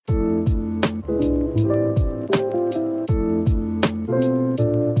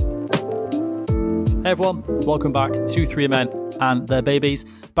Hey everyone, welcome back to Three Men and Their Babies.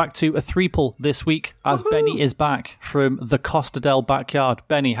 Back to a threeple this week as Benny is back from the Costadel backyard.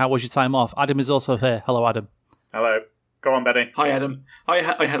 Benny, how was your time off? Adam is also here. Hello, Adam. Hello. Go on, Benny. Hi, Adam. I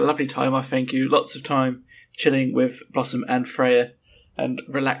had a lovely time off, thank you. Lots of time chilling with Blossom and Freya and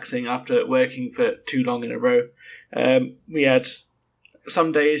relaxing after working for too long in a row. We had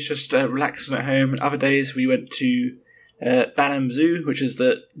some days just relaxing at home, and other days we went to Banham Zoo, which is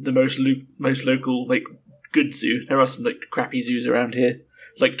the most local, like, good zoo. There are some, like, crappy zoos around here,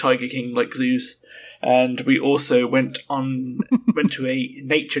 like Tiger King, like zoos. And we also went to a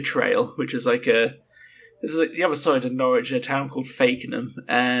nature trail, which is it's like the other side of Norwich in a town called Fakenham,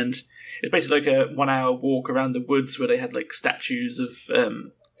 and it's basically like a 1 hour walk around the woods where they had, like, statues of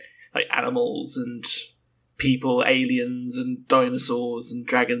like animals and people, aliens and dinosaurs and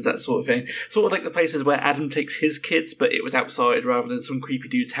dragons, that sort of thing. Sort of like the places where Adam takes his kids, but it was outside rather than some creepy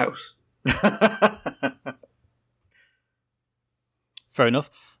dude's house. Fair enough.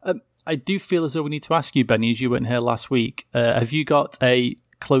 I do feel as though we need to ask you, Benny, as you weren't here last week, have you got a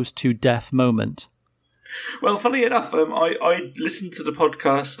close to death moment? Well, funny enough, I listened to the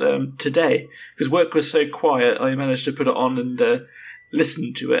podcast today because work was so quiet. I managed to put it on and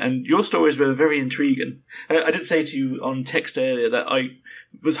listen to it, and your stories were very intriguing. I did say to you on text earlier that I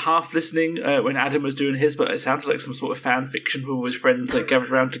was half listening when Adam was doing his, but it sounded like some sort of fan fiction with all his friends like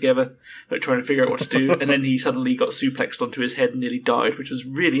gathered around together, like trying to figure out what to do, and then he suddenly got suplexed onto his head and nearly died, which was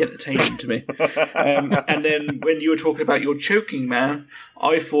really entertaining to me. And then when you were talking about your choking man,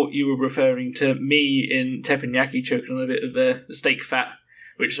 I thought you were referring to me in teppanyaki choking on a bit of the steak fat,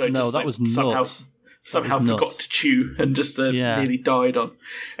 which I just that was somehow forgot to chew and just nearly died on.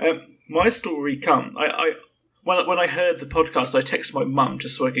 My story come. When I heard the podcast, I texted my mum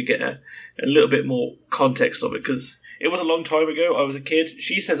just so I could get a little bit more context of it, because it was a long time ago. I was a kid.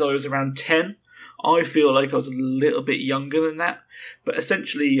 She says I was around 10. I feel like I was a little bit younger than that. But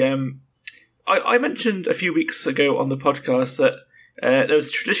essentially, I mentioned a few weeks ago on the podcast that there was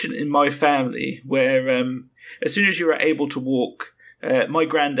a tradition in my family where as soon as you were able to walk, my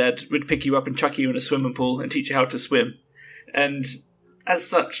granddad would pick you up and chuck you in a swimming pool and teach you how to swim. And as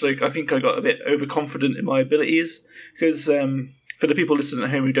such, like, I think I got a bit overconfident in my abilities, because for the people listening at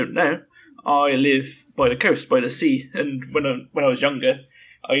home who don't know, I live by the coast, by the sea, and when I was younger,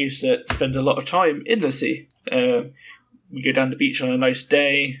 I used to spend a lot of time in the sea. We go down the beach on a nice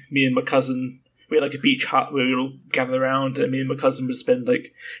day, me and my cousin, we had like a beach hut where we'd all gather around, and me and my cousin would spend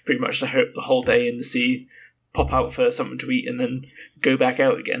like pretty much the whole day in the sea, pop out for something to eat, and then go back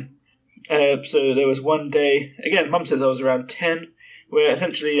out again. So there was one day, again, Mum says I was around 10, where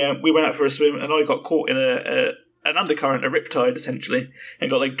essentially we went out for a swim and I got caught in an undercurrent, a riptide essentially, and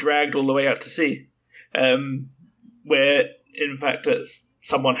got like dragged all the way out to sea, where in fact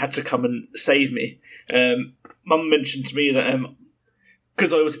someone had to come and save me. Mum mentioned to me that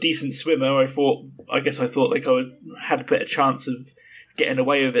because I was a decent swimmer, I thought like I had a better chance of getting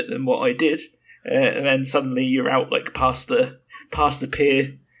away with it than what I did. And then suddenly you're out like past the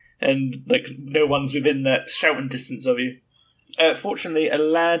pier, and like no one's within that shouting distance of you. Fortunately, a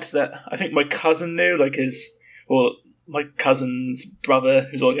lad that I think my cousin knew, my cousin's brother,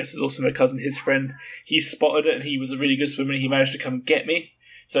 who I guess is also my cousin, his friend, he spotted it, and he was a really good swimmer, and he managed to come and get me,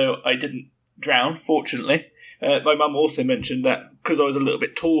 so I didn't drown, fortunately. My mum also mentioned that because I was a little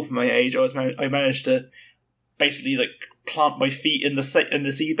bit tall for my age, I managed to basically like plant my feet in the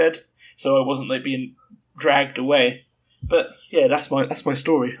seabed, so I wasn't like being dragged away. But yeah, that's my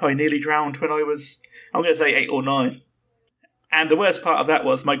story. I nearly drowned when I was, I'm going to say 8 or 9. And the worst part of that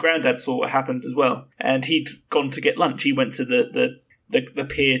was my granddad saw what happened as well, and he'd gone to get lunch. He went to the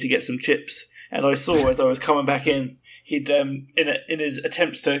pier to get some chips, and I saw as I was coming back in, he'd in his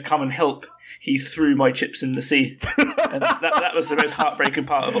attempts to come and help, he threw my chips in the sea, and that was the most heartbreaking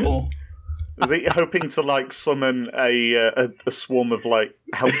part of it all. Was he hoping to like summon a swarm of like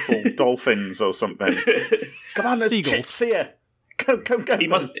helpful dolphins or something? Come on, there's Seagulls. chips here. Come.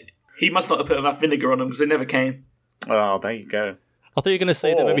 He must not have put enough vinegar on them because they never came. Oh, there you go. I thought you were going to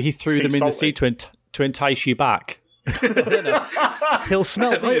say that maybe he threw them in the sea to entice you back. No. He'll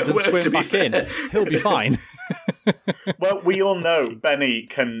smell these and swim back in. He'll be fine. Well, we all know Benny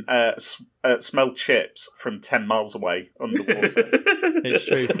can smell chips from 10 miles away underwater. It's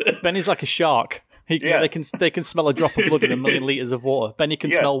true. Benny's like a shark. They can smell a drop of blood in 1 million litres of water. Benny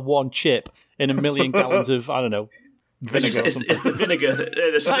can smell one chip in 1 million gallons of, I don't know, vinegar. It's the vinegar.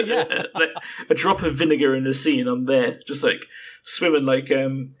 There's just a drop of vinegar in the sea, and I'm there, just like swimming like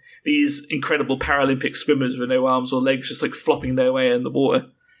these incredible Paralympic swimmers with no arms or legs, just like flopping their way in the water,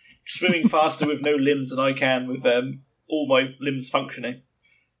 swimming faster with no limbs than I can with all my limbs functioning.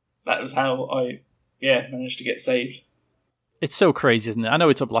 That was how I managed to get saved. It's so crazy, isn't it? I know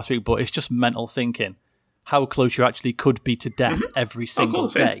it's up last week, but it's just mental thinking how close you actually could be to death every single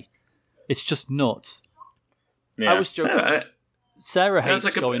day. It's just nuts. Yeah. I was joking. Sarah hates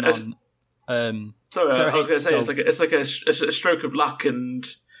like going on. Sorry, I was going to say it's like a stroke of luck and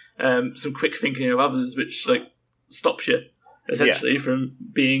some quick thinking of others, which like stops you essentially from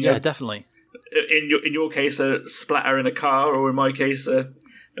being definitely. In your case, a splatter in a car, or in my case, a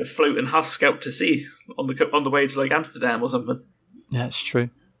floating husk out to sea on the way to like Amsterdam or something. Yeah, it's true.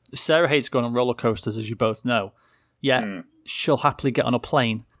 Sarah hates going on roller coasters, as you both know. Yet she'll happily get on a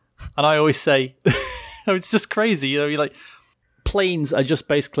plane, and I always say, it's just crazy. You know, you're like, planes are just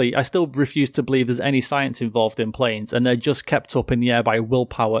basically. I still refuse to believe there's any science involved in planes, and they're just kept up in the air by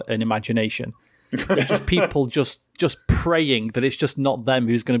willpower and imagination. They're just people just praying that it's just not them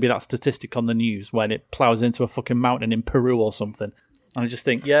who's going to be that statistic on the news when it plows into a fucking mountain in Peru or something. And I just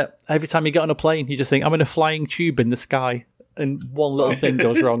think, every time you get on a plane, you just think, I'm in a flying tube in the sky, and one little thing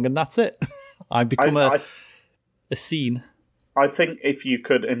goes wrong, and that's it. I become a scene. I think if you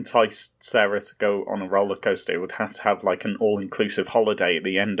could entice Sarah to go on a roller coaster, it would have to have like an all-inclusive holiday at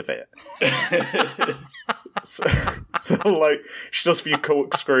the end of it. so like, she does a few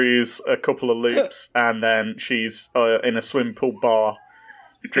corkscrews, a couple of loops, and then she's in a swimming pool bar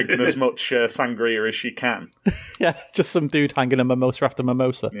drinking as much sangria as she can. Yeah, just some dude hanging a mimosa after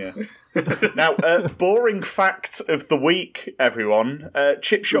mimosa. Yeah. Now, boring fact of the week, everyone.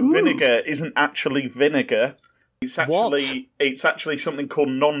 Chip shop vinegar isn't actually vinegar. It's actually something called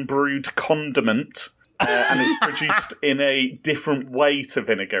non-brewed condiment, and it's produced in a different way to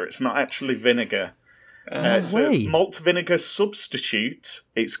vinegar. It's not actually vinegar. It's a malt vinegar substitute.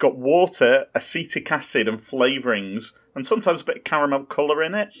 It's got water, acetic acid, and flavourings, and sometimes a bit of caramel colour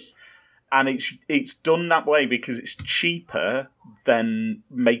in it. And it's done that way because it's cheaper than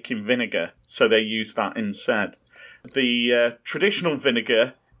making vinegar, so they use that instead. The traditional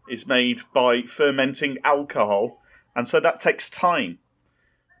vinegar is made by fermenting alcohol, and so that takes time.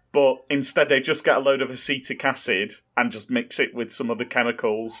 But instead they just get a load of acetic acid and just mix it with some other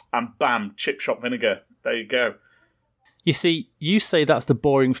chemicals, and bam, chip shop vinegar. There you go. You see, you say that's the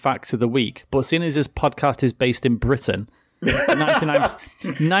boring fact of the week, but seeing as this podcast is based in Britain,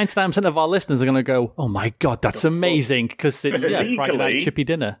 99% of our listeners are going to go, oh my God, that's amazing, because it's Friday night chippy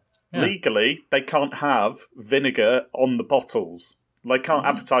dinner. Yeah. Legally, they can't have vinegar on the bottles. They can't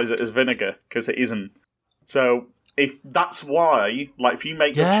advertise it as vinegar because it isn't. So if that's why, like, if you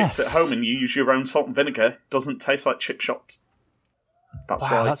make your chips at home and you use your own salt and vinegar, it doesn't taste like chip shops. That's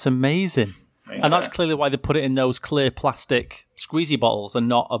why. That's amazing. Yeah. And that's clearly why they put it in those clear plastic squeezy bottles and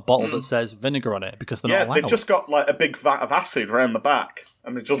not a bottle that says vinegar on it, because they're not allowed. They've just got like a big vat of acid around the back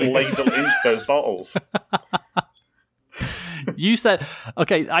and they just ladle it into those bottles. You said,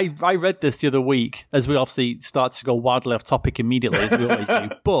 okay, I read this the other week, as we obviously start to go wildly off topic immediately, as we always do,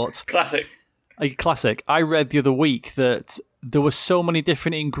 but... Classic. I read the other week that there were so many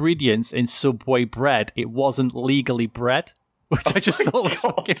different ingredients in Subway bread, it wasn't legally bread, which I just thought was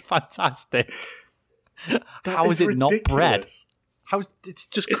fucking fantastic. How is it not bread? It's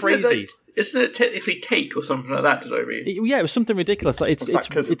just crazy. Isn't it technically cake or something like that, did I read? It was something ridiculous. Like,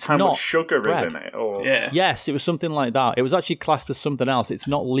 it's how not much sugar bread. is in it? Or... Yeah. Yes, it was something like that. It was actually classed as something else. It's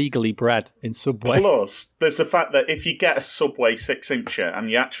not legally bread in Subway. Plus, there's the fact that if you get a Subway 6-incher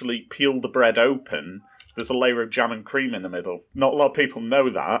and you actually peel the bread open, there's a layer of jam and cream in the middle. Not a lot of people know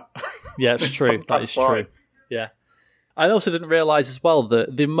that. Yeah, it's true. That is true. Yeah. I also didn't realise as well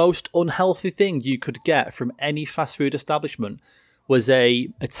that the most unhealthy thing you could get from any fast food establishment was a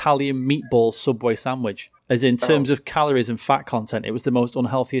Italian meatball Subway sandwich. As in terms of calories and fat content, it was the most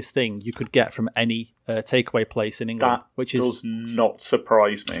unhealthiest thing you could get from any takeaway place in England. That does not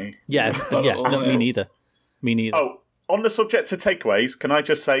surprise me. Yeah, me neither. Oh, on the subject of takeaways, can I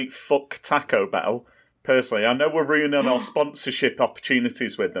just say fuck Taco Bell? Personally, I know we're ruining our sponsorship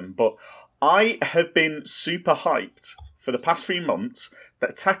opportunities with them, but I have been super hyped for the past few months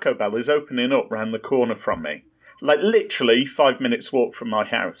that Taco Bell is opening up round the corner from me. Like, literally 5 minutes walk from my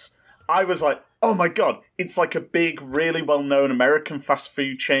house. I was like, oh my God, it's like a big, really well-known American fast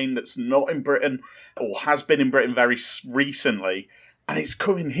food chain that's not in Britain, or has been in Britain very recently, and it's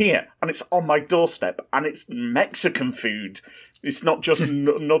coming here, and it's on my doorstep, and it's Mexican food. It's not just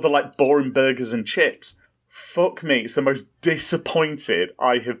another, like, boring burgers and chips. Fuck me, it's the most disappointed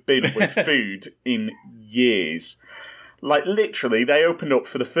I have been with food in years. Like, literally, they opened up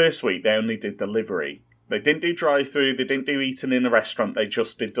for the first week, they only did delivery. They didn't do drive-through, they didn't do eating in a restaurant, they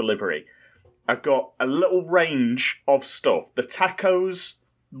just did delivery. I got a little range of stuff. The tacos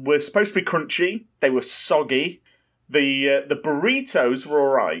were supposed to be crunchy, they were soggy. The burritos were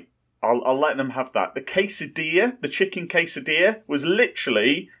alright, I'll let them have that. The quesadilla, the chicken quesadilla, was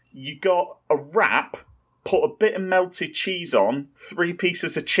literally, you got a wrap, put a bit of melted cheese on, 3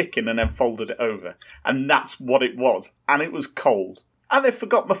 pieces of chicken, and then folded it over. And that's what it was. And it was cold. And they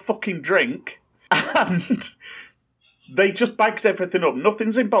forgot my fucking drink. And they just bags everything up.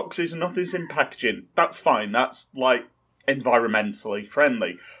 Nothing's in boxes, nothing's in packaging. That's fine. That's, like, environmentally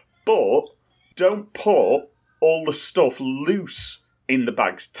friendly. But don't put all the stuff loose in the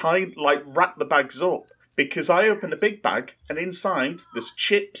bags. Wrap the bags up. Because I opened a big bag, and inside there's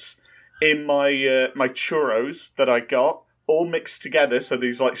chips in my my churros that I got, all mixed together. So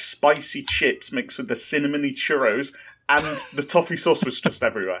these like spicy chips mixed with the cinnamony churros, and the toffee sauce was just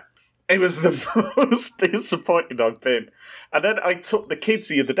everywhere. It was the most disappointed I've been. And then I took the kids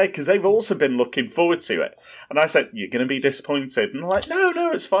the other day, because they've also been looking forward to it. And I said, you're going to be disappointed. And they're like,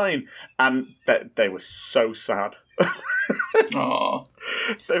 no, it's fine. And they were so sad. Aww.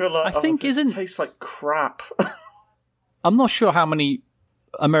 They were like, it tastes like crap. I'm not sure how many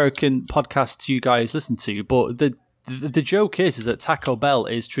American podcasts you guys listen to, but the joke is that Taco Bell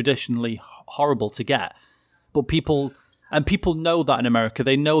is traditionally horrible to get. But people know that in America.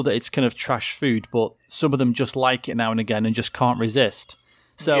 They know that it's kind of trash food, but some of them just like it now and again and just can't resist.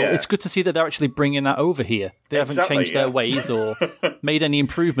 So it's good to see that they're actually bringing that over here. They haven't changed their ways or made any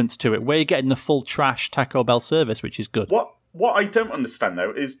improvements to it. We're getting the full trash Taco Bell service, which is good. What I don't understand,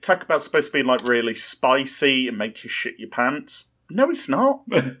 though, is Taco Bell's supposed to be like really spicy and make you shit your pants. No, it's not.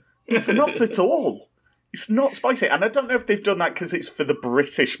 It's not at all. It's not spicy. And I don't know if they've done that because it's for the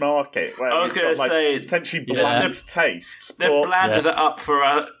British market. Where I was going to say... potentially bland tastes. They've blanded it up for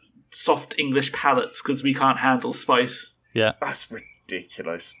our soft English palates because we can't handle spice. Yeah. That's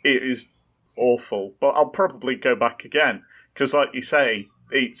ridiculous. It is awful. But I'll probably go back again. Because like you say,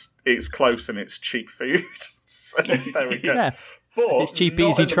 it's close and it's cheap food. So there we go. Yeah. But it's cheap,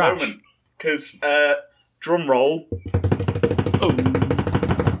 easy trash. Because, drum roll... Oh.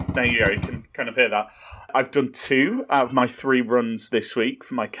 There you go, you can kind of hear that. I've done 2 out of my 3 runs this week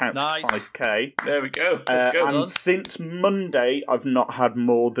for my Couch to 5K. There we go. Let's go, and since Monday, I've not had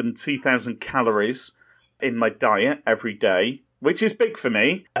more than 2,000 calories in my diet every day, which is big for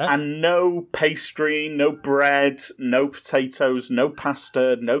me. And no pastry, no bread, no potatoes, no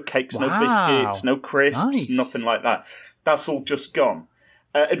pasta, no cakes, no biscuits, no crisps, nothing like that. That's all just gone.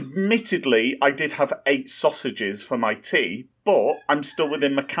 Admittedly, I did have 8 sausages for my tea, but I'm still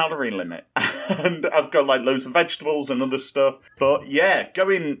within my calorie limit. And I've got like loads of vegetables and other stuff. But yeah,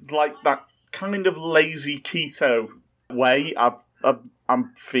 going like that kind of lazy keto way,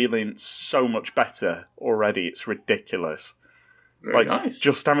 I'm feeling so much better already. It's ridiculous. Very nice.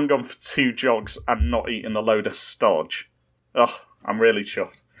 Just having gone for 2 jogs and not eating a load of stodge. Oh, I'm really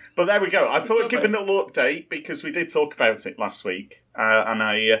chuffed. But there we go. I thought I'd give a little update because we did talk about it last week. And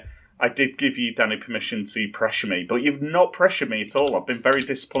I did give you, Danny, permission to pressure me. But you've not pressured me at all. I've been very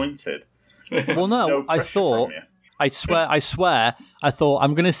disappointed. Well, no I thought... I swear, I thought,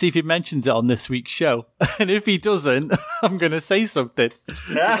 I'm going to see if he mentions it on this week's show. And if he doesn't, I'm going to say something.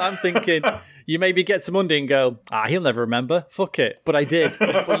 I'm thinking, you maybe get to Monday and go, he'll never remember. Fuck it. But I did.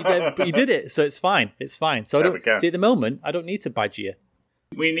 But you did it, so it's fine. It's fine. So see, at the moment, I don't need to badger you.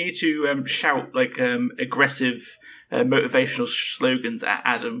 We need to shout like aggressive motivational slogans at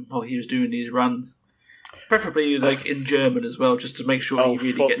Adam while he was doing these runs. Preferably like in German as well, just to make sure he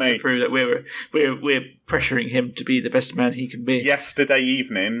really gets it through that we're pressuring him to be the best man he can be. Yesterday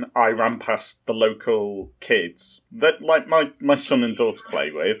evening, I ran past the local kids that like my son and daughter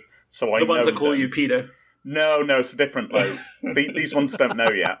play with. So I know the ones that call you pedo. No, it's a different load. These ones don't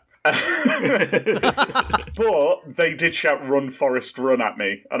know yet. But they did shout "Run, Forrest, run" at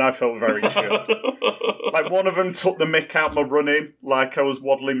me, and I felt very chuffed. Like one of them took the mick out my running, like I was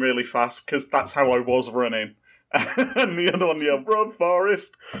waddling really fast because that's how I was running, and the other one yelled "Run,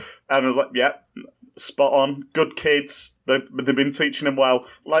 Forrest," and I was like, "Yeah, spot on, good kids. They've been teaching him well."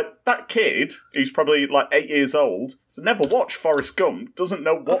 Like that kid, who's probably like 8 years old, has never watched Forrest Gump, doesn't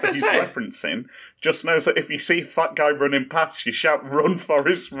know what he's referencing, just knows that if you see a fat guy running past, you shout "Run,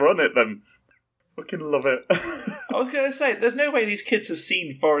 Forrest, run" at them. Fucking love it. I was going to say, there's no way these kids have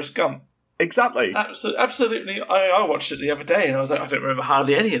seen Forrest Gump. Exactly. Absolutely. I watched it the other day and I was like, I don't remember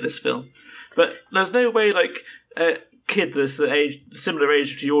hardly any of this film. But there's no way, like, kid that's similar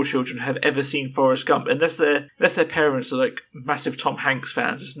age to your children have ever seen Forrest Gump unless their parents are like massive Tom Hanks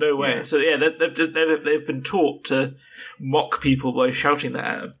fans. There's no way. Yeah. So yeah, they've been taught to mock people by shouting that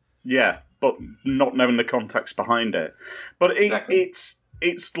at them. Yeah, but not knowing the context behind it. But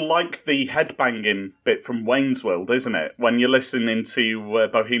it's like the headbanging bit from Wayne's World, isn't it? When you're listening to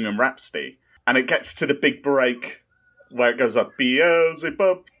Bohemian Rhapsody and it gets to the big break where it goes up,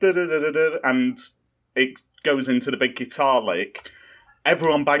 Beelzebub, da-da-da-da-da, and it goes into the big guitar lick,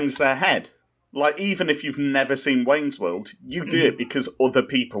 everyone bangs their head. Like, even if you've never seen Wayne's World, you do it because other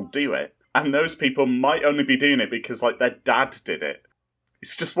people do it. And those people might only be doing it because, like, their dad did it.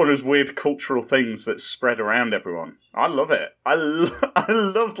 It's just one of those weird cultural things that's spread around everyone. I love it. I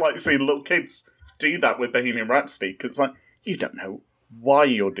loved, like, seeing little kids do that with Bohemian Rhapsody, because, like, you don't know why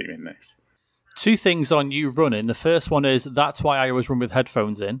you're doing this. 2 things on you running. The first one is, that's why I always run with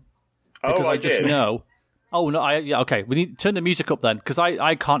headphones in. Because I just know... Oh, no, okay, we need to turn the music up then, because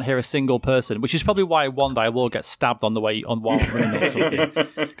I can't hear a single person, which is probably why one day I will get stabbed on the way on while running or something,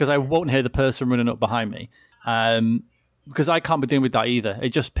 because I won't hear the person running up behind me. Because I can't be dealing with that either.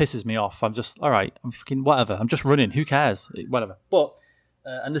 It just pisses me off. I'm just, all right, I'm fucking whatever. I'm just running. Who cares? Whatever. But,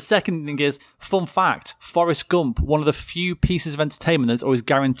 and the second thing is, fun fact, Forrest Gump, one of the few pieces of entertainment that's always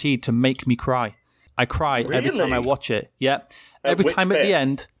guaranteed to make me cry. I cry every time I watch it. Yeah. Every time at the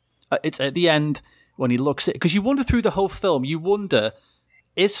end, it's at the end, when he looks at it, because you wonder through the whole film, you wonder,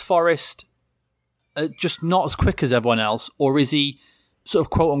 is Forrest just not as quick as everyone else, or is he sort of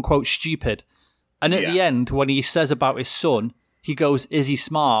quote-unquote stupid? And at the end, when he says about his son, he goes, is he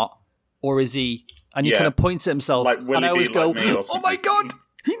smart, or is he... And he kind of points at himself, like, and I always go, oh my God,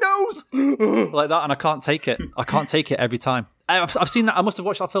 he knows! Like that, and I can't take it. I can't take it every time. I've seen that, I must have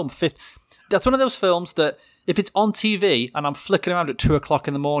watched that film That's one of those films that, if it's on TV and I'm flicking around at 2 o'clock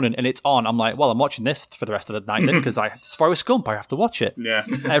in the morning and it's on, I'm like, well, I'm watching this for the rest of the night then, because it's Forrest Gump, I have to watch it. Yeah.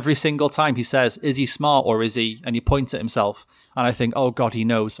 Every single time he says, is he smart or is he... And he points at himself, and I think, oh God, he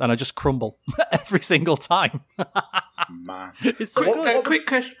knows. And I just crumble every single time. Man. It's so good.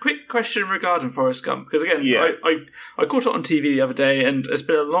 Quick question regarding Forrest Gump, because again, I caught it on TV the other day, and it's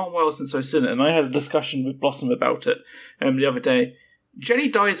been a long while since I've seen it, and I had a discussion with Blossom about it the other day. Jenny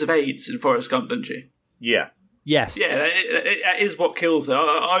dies of AIDS in Forrest Gump, doesn't she? Yeah. Yes. Yeah, that is what kills her.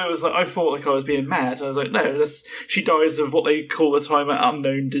 I thought like I was being mad. I was like, no, she dies of what they call at the time an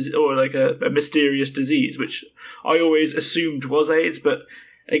unknown disease, or like a mysterious disease, which I always assumed was AIDS. But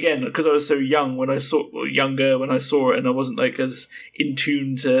again, because I was so young when I saw it, and I wasn't like as in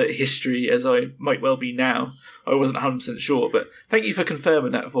tune to history as I might well be now, I wasn't 100% sure. But thank you for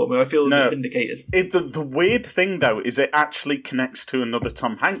confirming that for me. I feel vindicated. The weird thing though is it actually connects to another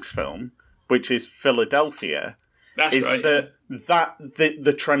Tom Hanks film, which is Philadelphia. That's right.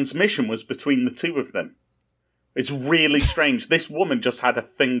 The transmission was between the two of them. It's really strange. This woman just had a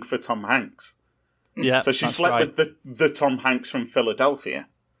thing for Tom Hanks. Yeah, so she slept with the Tom Hanks from Philadelphia.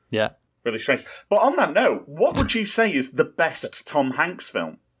 Yeah. Really strange. But on that note, what would you say is the best Tom Hanks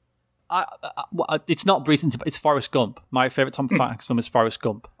film? It's not Breathing. It's Forrest Gump. My favourite Tom Hanks film is Forrest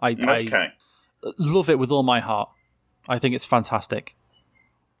Gump. I love it with all my heart. I think it's fantastic.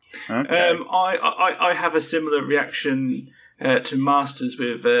 Okay. I have a similar reaction to Masters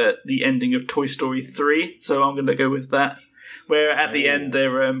with the ending of Toy Story 3, so I'm going to go with that. Where at the end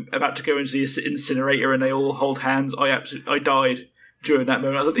they're about to go into the incinerator and they all hold hands. I died during that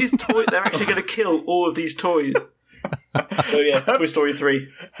moment. I was like, these toys, they're actually going to kill all of these toys. So yeah, Toy Story 3.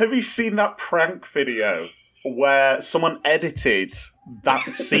 Have you seen that prank video where someone edited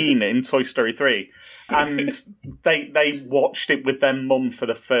that scene in Toy Story 3? And they watched it with their mum for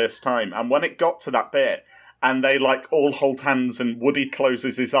the first time. And when it got to that bit, and they like all hold hands and Woody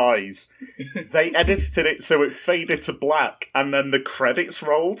closes his eyes, they edited it so it faded to black, and then the credits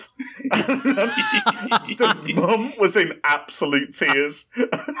rolled. And then the mum was in absolute tears.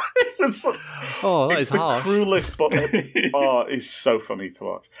 It was it's the harsh. Cruelest, but it's so funny to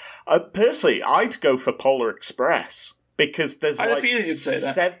watch. Personally, I'd go for Polar Express. Because there's like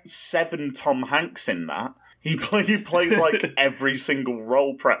 7 Tom Hanks in that. He plays like every single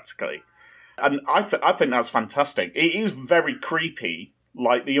role practically. And I think that's fantastic. It is very creepy,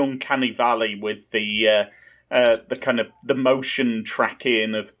 like the uncanny valley with the kind of the motion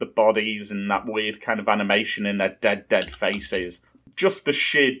tracking of the bodies and that weird kind of animation in their dead faces. Just the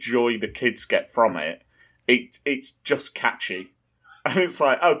sheer joy the kids get from it. It's just catchy. And it's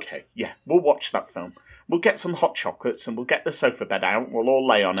like, okay, yeah, we'll watch that film. We'll get some hot chocolates and we'll get the sofa bed out. We'll all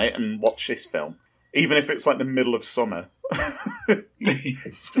lay on it and watch this film. Even if it's like the middle of summer.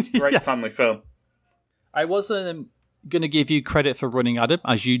 It's just a great family film. I wasn't going to give you credit for running, Adam,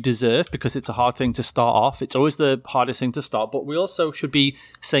 as you deserve, because it's a hard thing to start off. It's always the hardest thing to start. But we also should be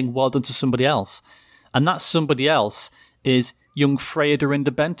saying well done to somebody else. And that somebody else is young Freya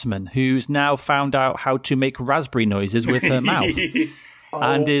Dorinda Benteman, who's now found out how to make raspberry noises with her mouth.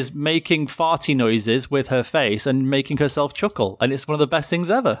 And is making farty noises with her face and making herself chuckle. And it's one of the best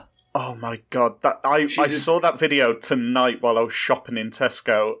things ever. Oh my god! I saw that video tonight while I was shopping in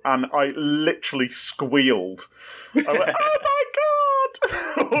Tesco, and I literally squealed. I went, "Oh my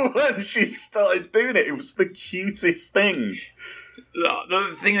god!" when she started doing it. It was the cutest thing.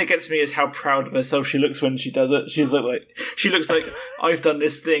 The thing that gets me is how proud of herself she looks when she does it. She looks like I've done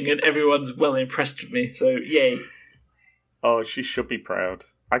this thing, and everyone's well impressed with me. So yay! Oh, she should be proud.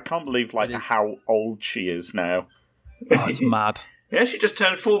 I can't believe how old she is now. Oh, it's mad. Yeah, she just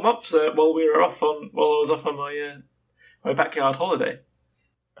turned 4 months while I was off on my backyard holiday.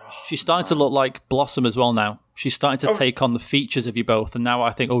 She's starting to look like Blossom as well now. She's starting to take on the features of you both, and now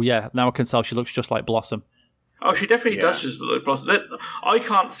I think, now I can tell she looks just like Blossom. Oh, she definitely does just look like Blossom. I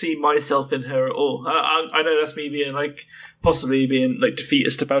can't see myself in her at all. I know that's me being possibly being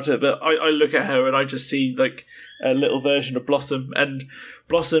defeatist about it, but I look at her and I just see a little version of Blossom. And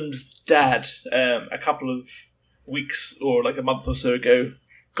Blossom's dad, a couple of weeks or a month or so ago,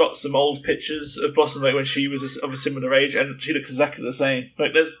 got some old pictures of Blossom when she was of a similar age, and she looks exactly the same.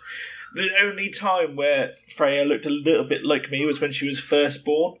 There's the only time where Freya looked a little bit like me was when she was first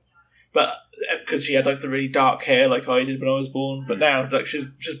born, but because she had the really dark hair like I did when I was born. But now she's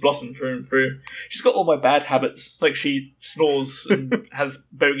just Blossom through and through. She's got all my bad habits, she snores and has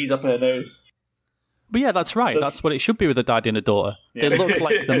bogies up her nose. But yeah, that's right. That's what it should be with a daddy and a daughter. Yeah. They look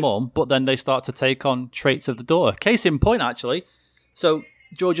like the mum, but then they start to take on traits of the daughter. Case in point, actually. So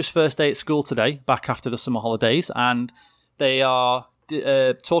Georgia's first day at school today, back after the summer holidays, and they are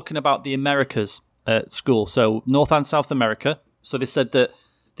talking about the Americas at school. So North and South America. So they said that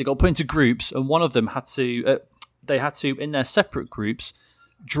they got put into groups, and one of them had to, in their separate groups,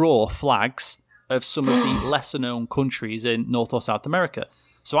 draw flags of some of the lesser-known countries in North or South America.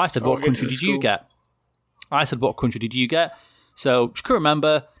 So I said, what country did you get? So she couldn't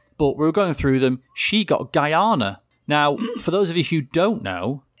remember, but we were going through them. She got Guyana. Now, for those of you who don't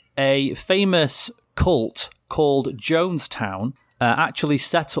know, a famous cult called Jonestown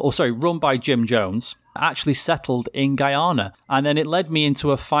run by Jim Jones, actually settled in Guyana. And then it led me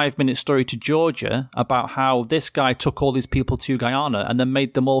into a 5-minute story to Georgia about how this guy took all these people to Guyana and then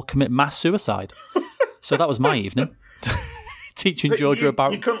made them all commit mass suicide. So that was my evening. Teaching Georgia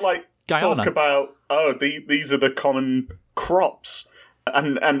about you couldn't Guyana. Talk about these are the common crops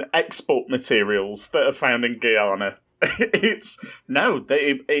and export materials that are found in Guyana. It's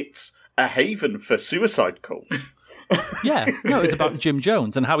a haven for suicide cults. Yeah, no, it's about Jim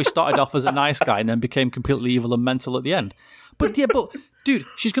Jones and how he started off as a nice guy and then became completely evil and mental at the end. But dude,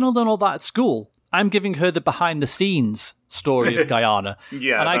 she's going to learn all that at school. I'm giving her the behind the scenes story of Guyana.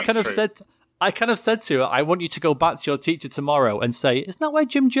 Yeah, and I kind of said to her, I want you to go back to your teacher tomorrow and say, isn't that where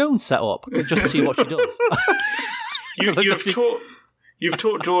Jim Jones set up? Just to see what she does. You've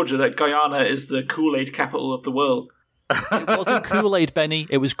taught Georgia that Guyana is the Kool-Aid capital of the world. It wasn't Kool-Aid, Benny.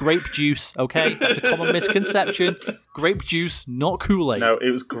 It was grape juice, okay? That's a common misconception. Grape juice, not Kool-Aid. No, it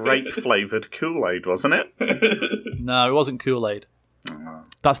was grape-flavoured Kool-Aid, wasn't it? No, it wasn't Kool-Aid.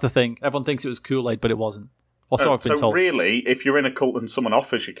 That's the thing. Everyone thinks it was Kool-Aid, but it wasn't. I've been told. So really, if you're in a cult and someone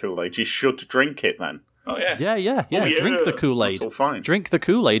offers you Kool-Aid, you should drink it then. Oh, yeah. Yeah. Oh, yeah. Drink the Kool-Aid. That's all fine. Drink the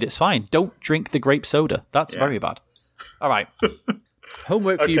Kool-Aid, it's fine. Don't drink the grape soda. That's very bad. All right.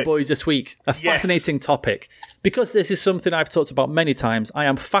 Homework for you boys this week. A fascinating topic. Because this is something I've talked about many times, I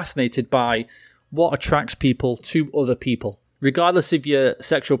am fascinated by what attracts people to other people. Regardless of your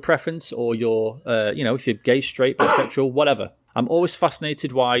sexual preference or your, if you're gay, straight, bisexual, whatever. I'm always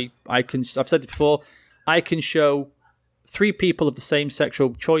fascinated why I've said it before, I can show 3 people of the same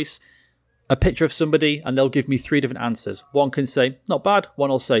sexual choice a picture of somebody and they'll give me 3 different answers. One can say, not bad.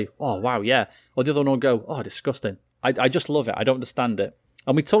 One will say, oh, wow, yeah. Or the other one will go, oh, disgusting. I just love it. I don't understand it.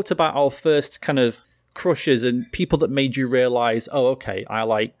 And we talked about our first kind of crushes and people that made you realise, oh, okay, I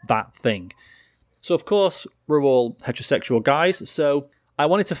like that thing. So, of course, we're all heterosexual guys. So I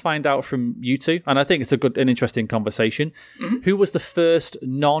wanted to find out from you two, and I think it's an interesting conversation, who was the first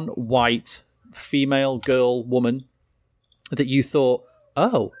non-white female, girl, woman that you thought,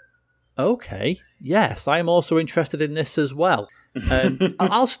 oh, okay, yes, I'm also interested in this as well.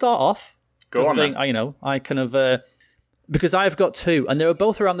 I'll start off. Go on, I kind of... because I've got 2, and they were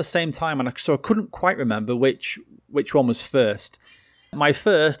both around the same time, and so I couldn't quite remember which one was first. My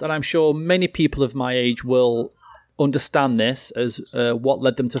first, and I'm sure many people of my age will understand this as what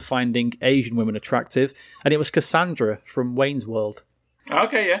led them to finding Asian women attractive, and it was Cassandra from Wayne's World.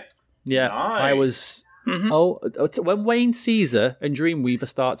 Okay, yeah. Yeah, nice. I was... when Wayne Caesar and Dreamweaver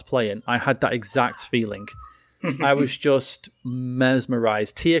starts playing, I had that exact feeling. I was just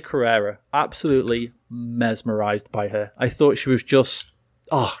mesmerised. Tia Carrera, absolutely mesmerised by her. I thought she was just,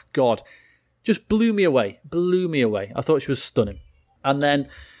 oh God, just blew me away. I thought she was stunning. And then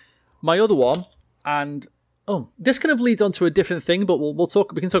My other one, and this kind of leads on to a different thing, but we can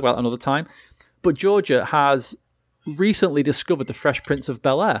talk about that another time. But Georgia has recently discovered The Fresh Prince of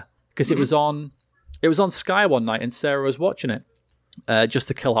Bel-Air because it was on Sky one night and Sarah was watching it just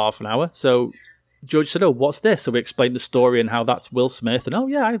to kill half an hour. So George said, "Oh, what's this?" So we explained the story and how that's Will Smith,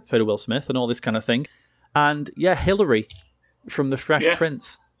 and yeah, I've heard of Will Smith and all this kind of thing. And yeah, Hillary from The Fresh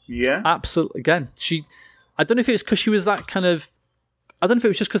Prince. Yeah, absolutely. Again, I don't know if it was because she was that kind of. I don't know if it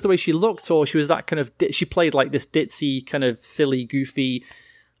was just because the way she looked, or she was that kind of. She played like this ditzy, kind of silly, goofy.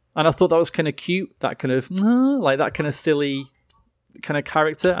 And I thought that was kind of cute, that kind of, like that kind of silly kind of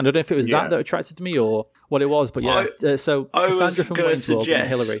character. And I don't know if it was that attracted me or what it was, but yeah. So Cassandra from Wayne's World and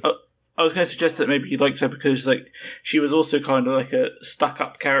Hillary. I was going to suggest that maybe you liked her because like she was also kind of like a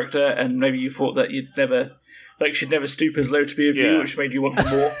stuck-up character, and maybe you thought that she'd never stoop as low to be a view, which made you want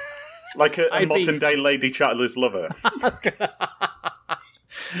her more. Like a modern-day Lady Chatterley's lover.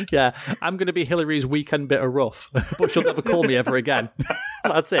 Yeah, I'm going to be Hillary's weekend bit of rough, but she'll never call me ever again.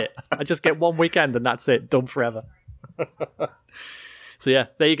 That's it. I just get one weekend and that's it. Done forever. So yeah,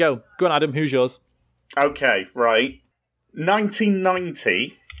 there you go. Go on, Adam. Who's yours? Okay, right.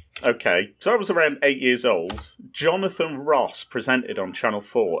 1990. Okay, so I was around 8 years old. Jonathan Ross presented on Channel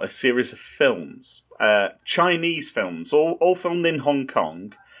 4 a series of films, Chinese films, all filmed in Hong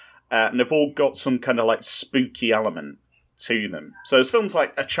Kong, and they've all got some kind of like spooky element to them. So it's films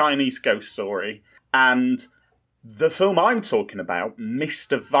like A Chinese Ghost Story and the film I'm talking about,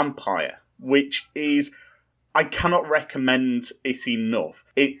 Mr. Vampire, which is, I cannot recommend it enough.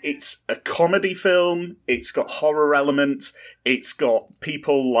 It's a comedy film, it's got horror elements, it's got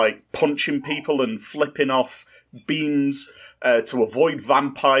people like punching people and flipping off beams to avoid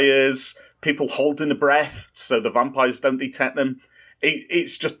vampires, people holding their breath so the vampires don't detect them.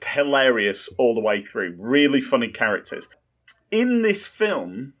 It's just hilarious all the way through. Really funny characters. In this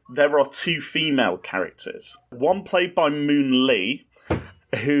film, there are two female characters. One played by Moon Lee,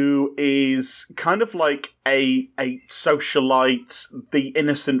 who is kind of like a socialite, the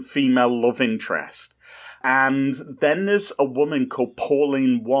innocent female love interest. And then there's a woman called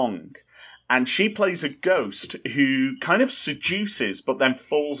Pauline Wong, and she plays a ghost who kind of seduces but then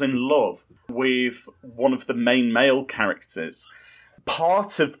falls in love with one of the main male characters.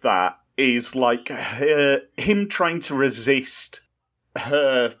 Part of that is like him trying to resist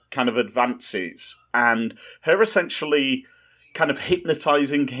her kind of advances and her essentially kind of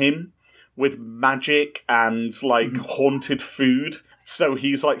hypnotizing him with magic and like haunted food. So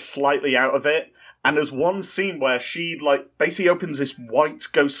he's like slightly out of it. And there's one scene where she like basically opens this white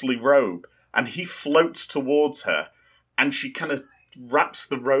ghostly robe and he floats towards her and she kind of wraps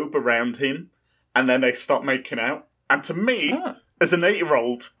the robe around him and then they start making out. And to me, as an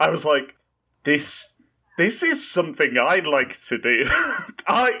 8-year-old, I was like, this is something I'd like to do.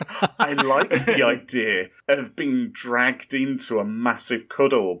 I like the idea of being dragged into a massive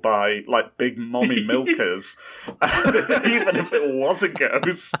cuddle by like big mommy milkers, even if it was a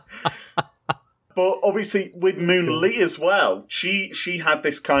ghost. But obviously with Moon Lee as well, she had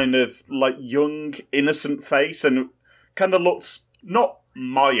this kind of like young, innocent face and kind of looked not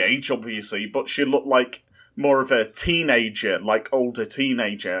my age, obviously, but she looked like more of a teenager, like older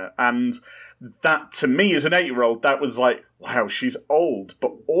teenager. And that, to me, as an 8-year-old, that was like, wow, she's old,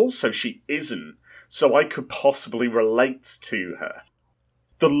 but also she isn't. So I could possibly relate to her.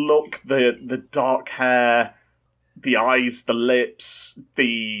 The look, the dark hair, the eyes, the lips,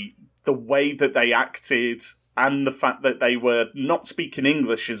 the way that they acted, and the fact that they were not speaking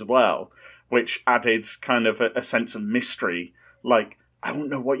English as well, which added kind of a sense of mystery. Like, I don't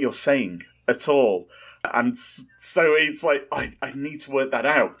know what you're saying at all. And so it's like, I need to work that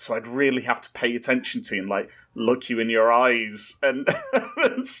out. So I'd really have to pay attention to you and like look you in your eyes and,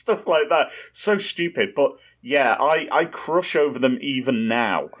 and stuff like that. So stupid. But yeah, I crush over them even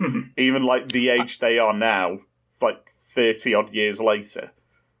now. Even like the age they are now, like 30 odd years later.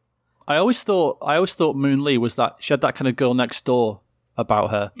 I always thought Moon Lee was that she had that kind of girl next door about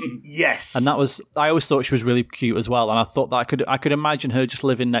her. Yes. And I always thought she was really cute as well. And I thought that I could imagine her just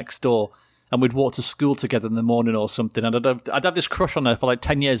living next door. And we'd walk to school together in the morning or something. And I'd have this crush on her for like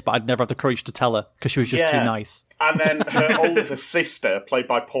 10 years, but I'd never have the courage to tell her because she was just too nice. And then her older sister, played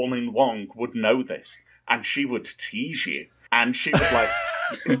by Pauline Wong, would know this. And she would tease you. And she would like,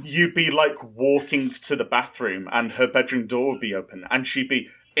 you'd be like walking to the bathroom and her bedroom door would be open. And she'd be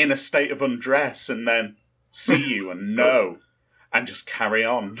in a state of undress and then see you and know. And just carry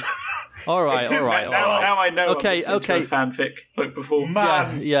on. All right. Now I know. Okay. To a fanfic like before.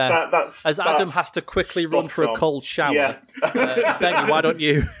 Man, yeah. That's Adam has to quickly run for a cold shower. Yeah. Benny, why don't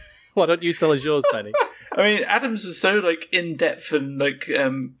you tell us yours, Benny? I mean, Adam's was so like in depth and like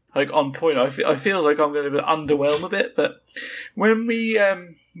like on point. I feel like I'm going to underwhelm a bit, but when we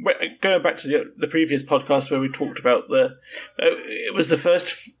going back to the previous podcast where we talked about it was the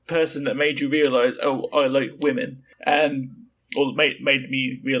first person that made you realise, oh, I like women, or made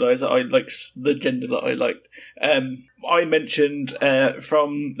me realise that I liked the gender that I liked. I mentioned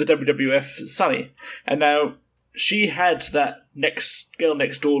from the WWF Sunny, and now she had that girl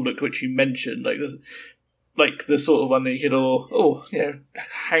next door look which you mentioned, like the sort of one that you could all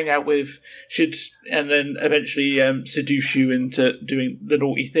hang out with, and then eventually seduce you into doing the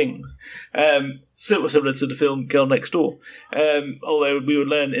naughty things. Similar to the film Girl Next Door. Although we will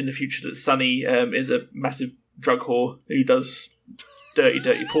learn in the future that Sunny is a massive drug whore who does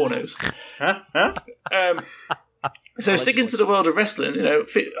dirty pornos. So sticking to the world of wrestling,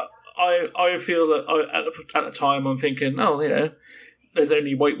 I feel that at the time I'm thinking, there's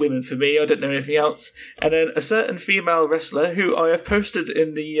only white women for me. I don't know anything else. And then a certain female wrestler who I have posted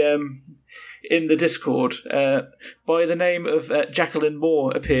in the Discord by the name of Jacqueline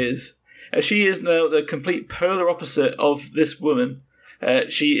Moore appears. She is now the complete polar opposite of this woman.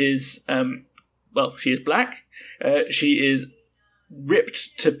 She is she is black. She is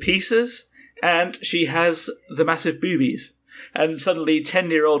ripped to pieces, and she has the massive boobies. And suddenly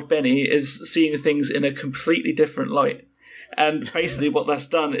 10-year-old Benny is seeing things in a completely different light. And basically what that's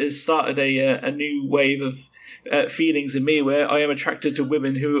done is started a new wave of feelings in me where I am attracted to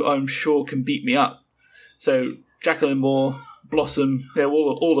women who I'm sure can beat me up. So Jacqueline Moore, Blossom,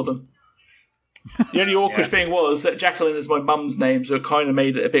 all of them. The only awkward thing was that Jacqueline is my mum's name, so it kind of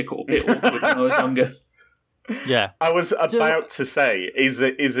made it a bit awkward when I was younger. Yeah. I was about to say, is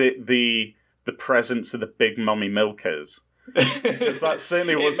it the presence of the big mummy milkers? Because that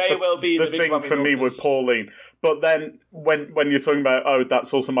certainly was the thing for me with Pauline. But then when you're talking about,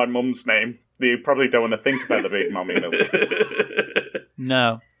 that's also my mum's name, you probably don't want to think about the big mummy milkers.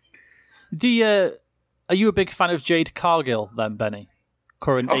 No. Are you a big fan of Jade Cargill then, Benny?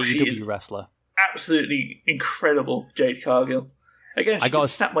 Current AEW wrestler. Absolutely incredible, Jade Cargill. Again, she could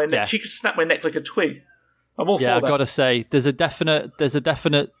snap my neck. She could snap my neck like a twig. I'm all for that. I've got to say, there's a definite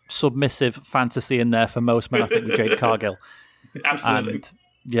submissive fantasy in there for most men, I think, with Jade Cargill. Absolutely. And,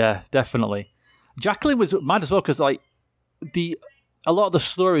 yeah, definitely. Jacqueline was mad as well because a lot of the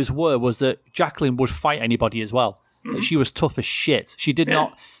stories was that Jacqueline would fight anybody as well. Mm-hmm. She was tough as shit. She did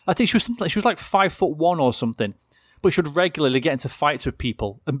not. I think she was like 5'1" or something, but she would regularly get into fights with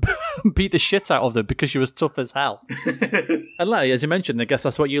people and beat the shit out of them because she was tough as hell. And Larry, as you mentioned, I guess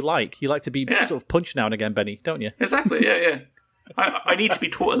that's what you like. You like to be sort of punched now and again, Benny, don't you? Exactly. Yeah. I need to be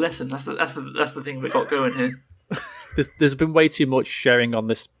taught a lesson. That's the thing we got going here. There's been way too much sharing on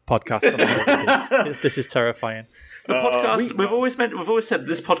this podcast. This is terrifying. The podcast we've always said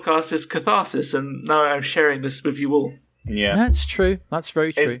this podcast is catharsis, and now I'm sharing this with you all. Yeah, that's true. That's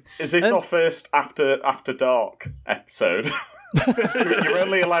very true. Is this our first after dark episode? You're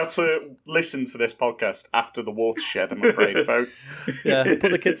only allowed to listen to this podcast after the watershed, I'm afraid, folks. Yeah,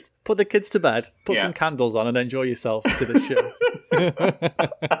 put the kids to bed, put some candles on, and enjoy yourself to the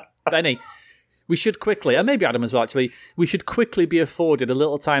show. Benny. We should quickly, and maybe Adam as well, actually, we should quickly be afforded a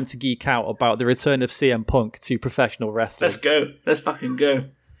little time to geek out about the return of CM Punk to professional wrestling. Let's go. Let's fucking go.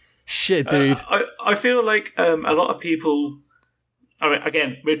 Shit, dude. I feel like a lot of people... I mean,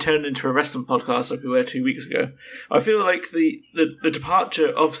 again, we're turned into a wrestling podcast like we were 2 weeks ago. I feel like the departure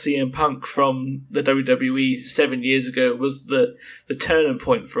of CM Punk from the WWE 7 years ago was the turning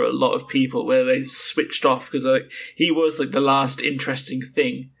point for a lot of people where they switched off because he was like the last interesting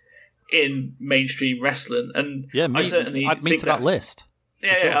thing in mainstream wrestling, and I certainly think that list.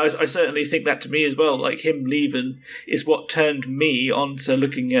 Yeah, sure. I certainly think that to me as well. Like him leaving is what turned me on to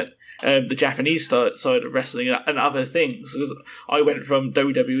looking at the Japanese side of wrestling and other things. Because I went from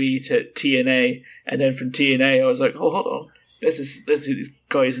WWE to TNA, and then from TNA I was like, hold on, there's these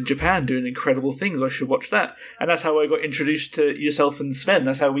guys in Japan doing incredible things. I should watch that. And that's how I got introduced to yourself and Sven.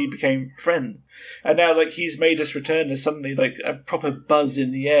 That's how we became friends. And now, like, he's made us return. There's suddenly like a proper buzz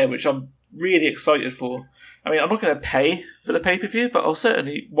in the air, which I'm really excited for. I mean, I'm not going to pay for the pay-per-view, but I'll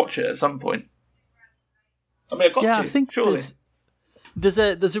certainly watch it at some point. I mean, I've got to. I think surely. There's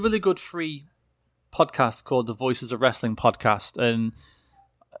a really good free podcast called the Voices of Wrestling podcast, and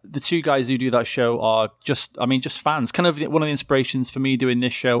the two guys who do that show are just fans. Kind of one of the inspirations for me doing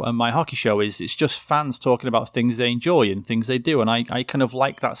this show and my hockey show is it's just fans talking about things they enjoy and things they do, and I kind of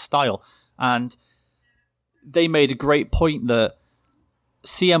like that style. And they made a great point that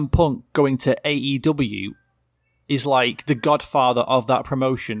CM Punk going to AEW is like the godfather of that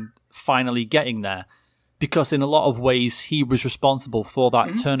promotion finally getting there, because in a lot of ways he was responsible for that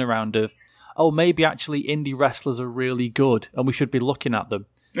turnaround of, maybe actually indie wrestlers are really good and we should be looking at them.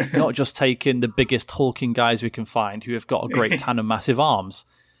 not just taking the biggest hulking guys we can find who have got a great tan and massive arms,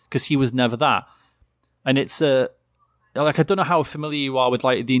 because he was never that. And it's like, I don't know how familiar you are with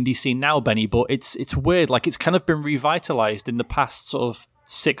like the indie scene now, Benny, but it's weird. Like, it's kind of been revitalized in the past sort of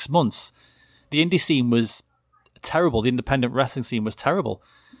 6 months. The indie scene was terrible. The independent wrestling scene was terrible.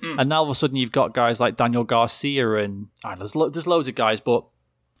 And now all of a sudden you've got guys like Daniel Garcia and there's loads of guys, but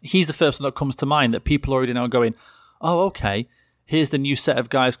he's the first one that comes to mind that people are already now going, oh, okay, here's the new set of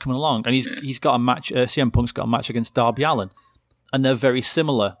guys coming along. And he's got a match, CM Punk's got a match against Darby Allin, and they're very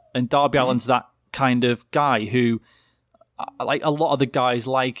similar. And Darby Allin's that kind of guy who, like, a lot of the guys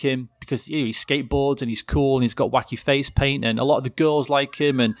like him because he skateboards and he's cool and he's got wacky face paint, and a lot of the girls like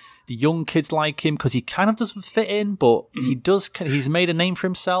him and the young kids like him because he kind of doesn't fit in, but he does. He's made a name for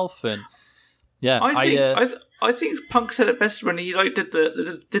himself, and yeah, I think Punk said it best when he like did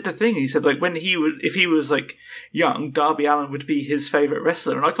the thing. He said like if he was like young, Darby Allin would be his favorite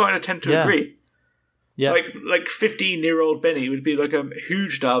wrestler, and I kind of tend to agree. Yeah, like 15-year-old Benny would be like a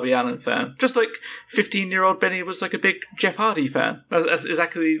huge Darby Allin fan, just like 15-year-old Benny was like a big Jeff Hardy fan. That's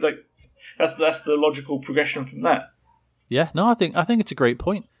exactly like that's the logical progression from that. Yeah, no, I think it's a great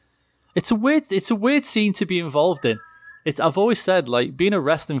point. It's a weird scene to be involved in. I've always said, like, being a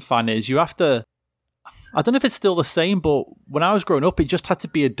wrestling fan is you have to. I don't know if it's still the same, but when I was growing up, it just had to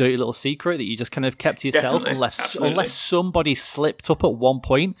be a dirty little secret that you just kind of kept to yourself, unless somebody slipped up at one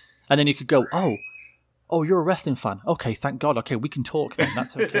point, and then you could go, oh, you're a wrestling fan. Okay, thank God. Okay, we can talk then.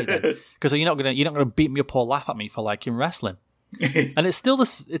 That's okay then, because you're not gonna beat me up or laugh at me for liking wrestling. And it's still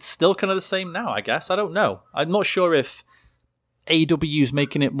kind of the same now, I guess. I don't know. I'm not sure if AEW is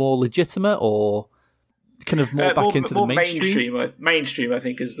making it more legitimate or kind of more back into the mainstream. Mainstream, I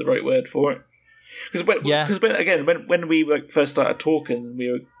think, is the right word for it. Because when we like first started talking,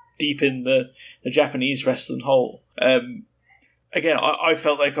 we were deep in the Japanese wrestling hole. Again, I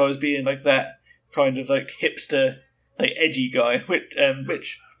felt like I was being like that kind of like hipster, like edgy guy,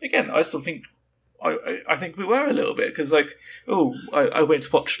 which again I still think I think we were a little bit, because like I went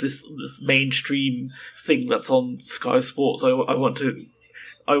to watch this mainstream thing that's on Sky Sports. I want to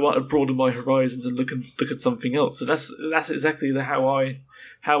broaden my horizons and look at something else. So that's exactly how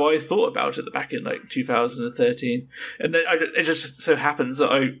I thought about it back in like 2013. And then it just so happens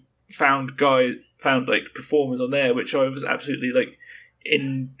that I found like performers on there which I was absolutely like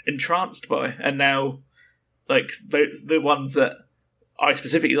entranced by, and now like the ones that I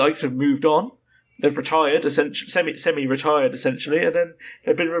specifically liked have moved on. They've retired, essentially, semi-retired essentially, and then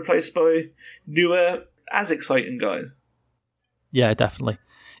they've been replaced by newer, as exciting guys. Yeah, definitely.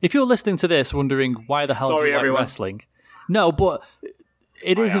 If you're listening to this wondering why the hell do you like wrestling, no, but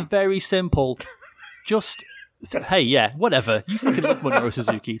it is a very simple. Just hey, yeah, whatever. You fucking love Minoru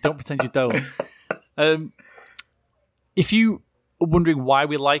Suzuki. Don't pretend you don't. If you are wondering why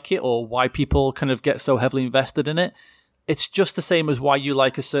we like it or why people kind of get so heavily invested in it, it's just the same as why you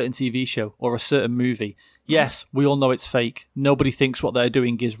like a certain TV show or a certain movie. Yes, we all know it's fake. Nobody thinks what they're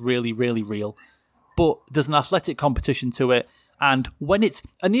doing is really, really real. But there's an athletic competition to it. And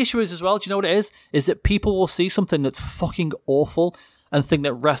the issue is as well, do you know what it is? Is that people will see something that's fucking awful and think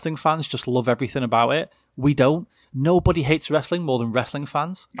that wrestling fans just love everything about it. We don't. Nobody hates wrestling more than wrestling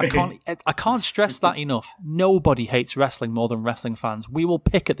fans. I can't stress that enough. Nobody hates wrestling more than wrestling fans. We will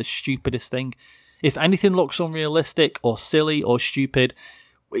pick at the stupidest thing. If anything looks unrealistic or silly or stupid,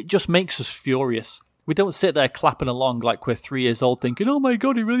 it just makes us furious. We don't sit there clapping along like we're 3 years old thinking, oh my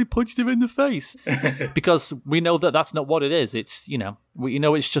God, he really punched him in the face. Because we know that that's not what it is. It's,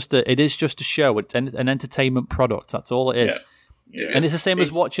 it is just a show. It's an entertainment product. That's all it is. Yeah. And it's the same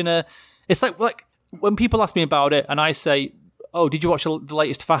as watching it's like when people ask me about it and I say, oh, did you watch the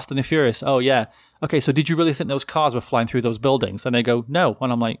latest Fast and the Furious? Oh, yeah. Okay, so did you really think those cars were flying through those buildings? And they go, no.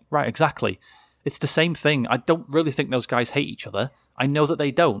 And I'm like, right, exactly. It's the same thing. I don't really think those guys hate each other. I know that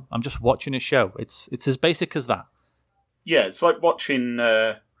they don't. I'm just watching a show. It's as basic as that. Yeah, it's like watching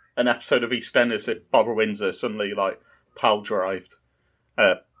an episode of EastEnders if Barbara Windsor suddenly like pile drived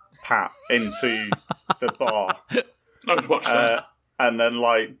Pat into the bar. I'd watch that. And then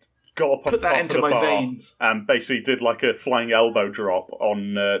like got up on top of the bar veins. And basically did like a flying elbow drop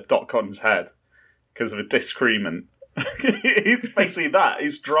on Dot Cotton's head because of a disagreement. It's basically that.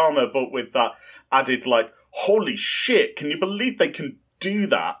 It's drama, but with that added like, holy shit, can you believe they can do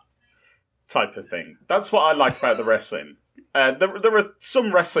that type of thing? That's what I like about the wrestling. There are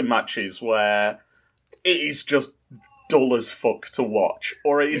some wrestling matches where it is just dull as fuck to watch,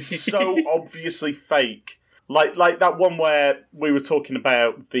 or it is so obviously fake. Like that one where we were talking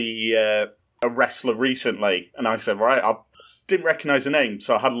about a wrestler recently, and I said, right, didn't recognise her name,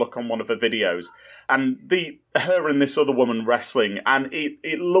 so I had a look on one of her videos. And her and this other woman wrestling, and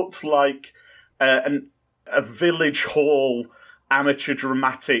it looked like a village hall amateur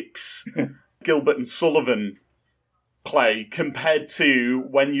dramatics Gilbert and Sullivan play compared to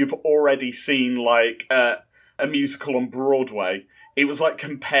when you've already seen like a musical on Broadway. It was like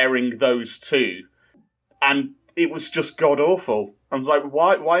comparing those two, and it was just god awful. I was like,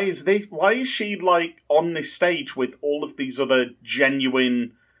 why is she like on this stage with all of these other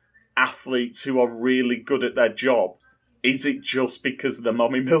genuine athletes who are really good at their job? Is it just because of the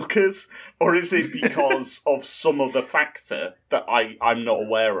mommy milkers, or is it because of some other factor that I'm not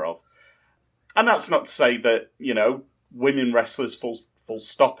aware of? And that's not to say that, you know, women wrestlers full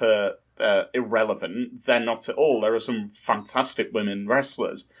stop are irrelevant. They're not at all. There are some fantastic women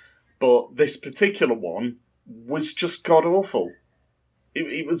wrestlers. But this particular one was just god-awful.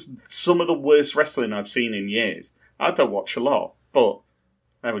 It was some of the worst wrestling I've seen in years. I don't watch a lot, but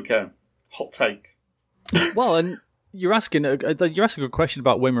there we go. Hot take. Well, and you're asking a good question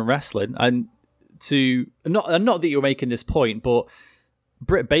about women wrestling, and not that you're making this point, but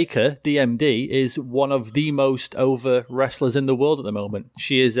Britt Baker, DMD, is one of the most over wrestlers in the world at the moment.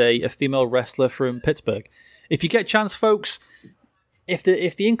 She is a female wrestler from Pittsburgh. If you get a chance, folks, if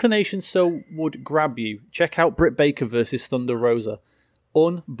the inclination so would grab you, check out Britt Baker versus Thunder Rosa.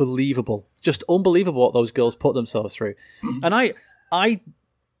 Unbelievable. Just unbelievable what those girls put themselves through. And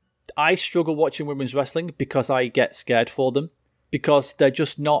I struggle watching women's wrestling because I get scared for them, because they're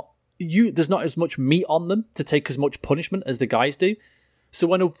just not... there's not as much meat on them to take as much punishment as the guys do. So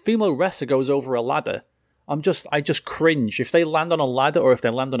when a female wrestler goes over a ladder, I just cringe. If they land on a ladder, or if they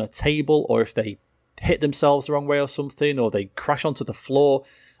land on a table, or if they hit themselves the wrong way or something, or they crash onto the floor,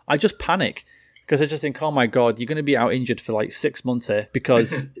 I just panic. Because I just think, oh my God, you're going to be out injured for like 6 months here,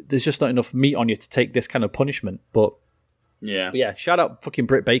 because there's just not enough meat on you to take this kind of punishment. But yeah, shout out fucking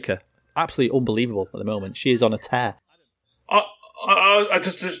Britt Baker. Absolutely unbelievable at the moment. She is on a tear. I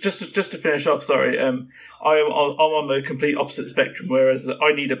just to finish off, sorry. I'm on the complete opposite spectrum. Whereas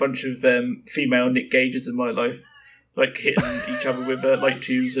I need a bunch of female Nick Gages in my life, like hitting each other with light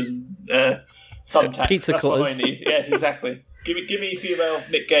tubes and thumbtacks. Pizza That's cutters. What I need. Yes, exactly. Give me female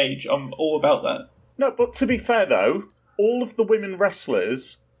Nick Gage. I'm all about that. No, but to be fair though, all of the women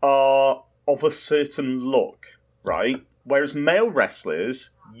wrestlers are of a certain look, right? Whereas male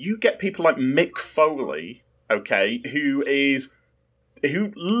wrestlers, you get people like Mick Foley, okay, who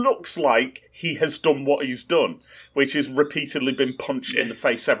looks like he has done what he's done, which is repeatedly been punched in the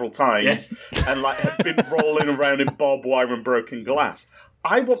face several times, and like have been rolling around in barbed wire and broken glass.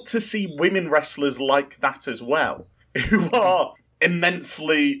 I want to see women wrestlers like that as well, who are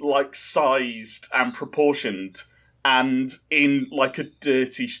immensely like sized and proportioned, and in like a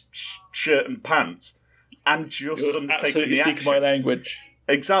dirty shirt and pants, and just undertaking the action. Speaking my language.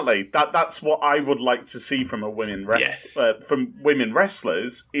 Exactly. That's what I would like to see from from women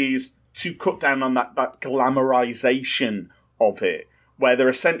wrestlers, is to cut down on that glamorization of it, where they're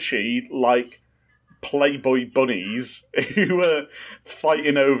essentially like Playboy bunnies who are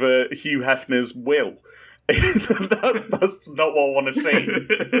fighting over Hugh Hefner's will. that's not what I want to see.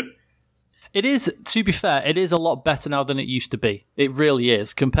 It is, to be fair, it is a lot better now than it used to be. It really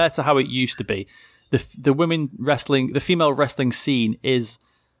is, compared to how it used to be. The women wrestling, the female wrestling scene is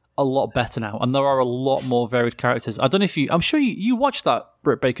a lot better now, and there are a lot more varied characters. I don't know if I'm sure you watched that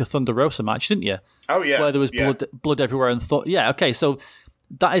Britt Baker Thunder Rosa match, didn't you? Oh yeah, where there was blood everywhere, and okay, so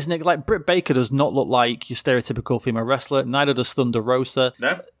that isn't like Britt Baker does not look like your stereotypical female wrestler. Neither does Thunder Rosa.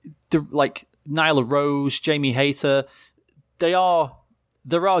 No, like Nyla Rose, Jamie Hayter, there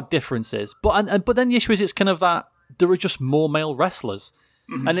are differences, but then the issue is it's kind of that there are just more male wrestlers.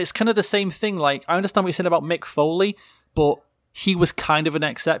 Mm-hmm. And it's kind of the same thing. Like, I understand what you said about Mick Foley, but he was kind of an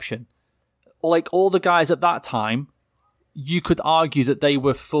exception. Like, all the guys at that time, you could argue that they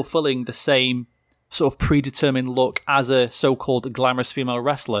were fulfilling the same sort of predetermined look as a so-called glamorous female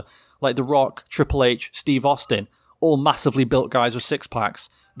wrestler. Like The Rock, Triple H, Steve Austin, all massively built guys with six-packs.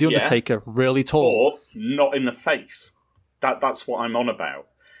 The Undertaker, really tall. Or not in the face. That's what I'm on about.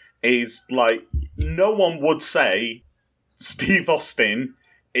 Is, like, no one would say Steve Austin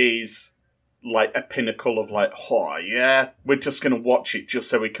is like a pinnacle of like, oh yeah, we're just going to watch it just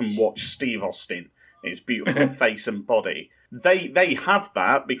so we can watch Steve Austin, his beautiful face and body. They have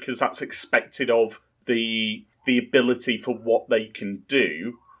that because that's expected of the ability for what they can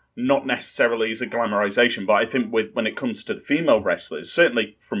do, not necessarily as a glamorization. But I think when it comes to the female wrestlers,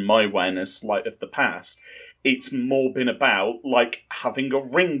 certainly from my awareness, like of the past, it's more been about like having a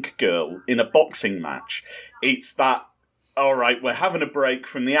ring girl in a boxing match. It's that all right, we're having a break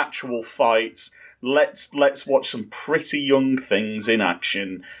from the actual fights. Let's watch some pretty young things in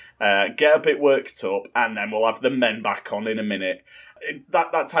action, get a bit worked up, and then we'll have the men back on in a minute.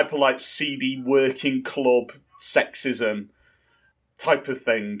 That type of like seedy working club sexism type of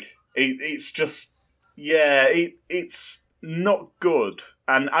thing. It's just, it's not good.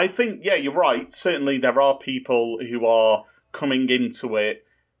 And I think, you're right. Certainly there are people who are coming into it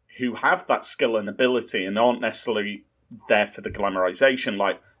who have that skill and ability and aren't necessarily there for the glamorization.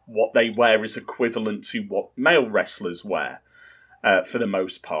 Like, what they wear is equivalent to what male wrestlers wear, for the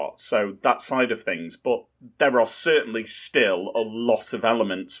most part. So that side of things. But there are certainly still a lot of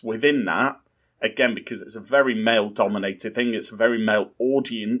elements within that. Again, because it's a very male-dominated thing. It's a very male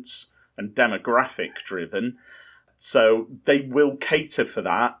audience and demographic-driven. So they will cater for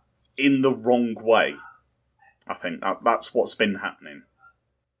that in the wrong way. I think that's what's been happening.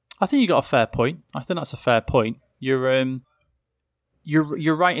 I think you got a fair point. I think that's a fair point. You're right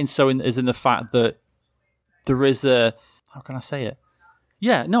in the fact that there is a, how can I say it?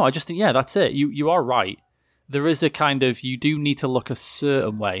 Yeah, no, I just think, that's it. You are right. There is a kind of, you do need to look a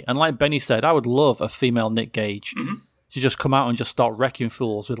certain way. And like Benny said, I would love a female Nick Gage to just come out and just start wrecking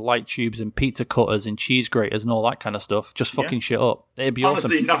fools with light tubes and pizza cutters and cheese graters and all that kind of stuff. Just fucking shit up. It'd be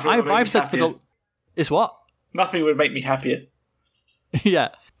honestly, awesome. Nothing would make me happier. It's what? Nothing would make me happier. Yeah.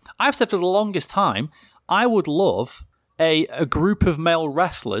 I've said for the longest time, I would love a group of male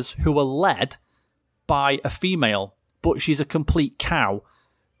wrestlers who are led by a female, but she's a complete cow.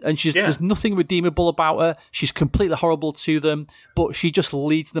 And there's nothing redeemable about her. She's completely horrible to them, but she just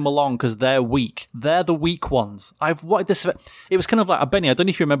leads them along because they're weak. They're the weak ones. I've wanted this. It was kind of like, Benny, I don't know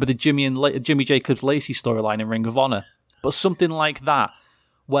if you remember the Jimmy Jacobs Lacey storyline in Ring of Honor, but something like that,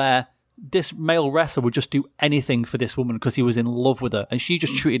 where this male wrestler would just do anything for this woman because he was in love with her, and she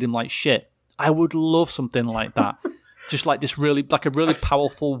just treated him like shit. I would love something like that. Just like this really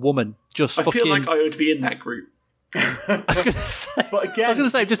powerful woman. I feel like I would be in that group. I was going to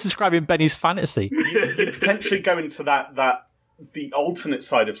say, I'm just describing Benny's fantasy. You potentially go into the alternate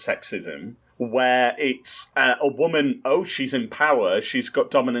side of sexism, where it's a woman, she's in power, she's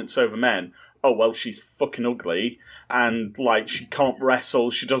got dominance over men. Oh, well, she's fucking ugly, and, like, she can't wrestle,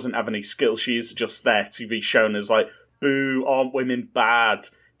 she doesn't have any skills, she is just there to be shown as, like, boo, aren't women bad?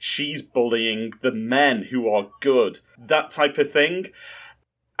 She's bullying the men who are good. That type of thing.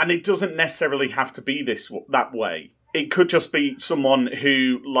 And it doesn't necessarily have to be that way. It could just be someone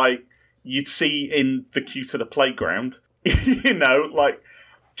who, like, you'd see in The Q to the Playground. You know, like,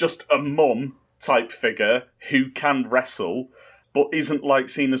 just a mum type figure who can wrestle, but isn't, like,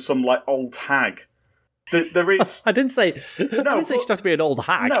 seen as some, like, old hag. There is... I didn't say she'd have to be an old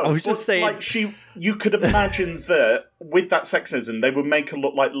hag. No, I was just saying... Like, you could imagine that, with that sexism, they would make her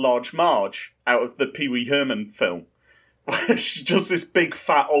look like Large Marge out of the Pee Wee Herman film. She's just this big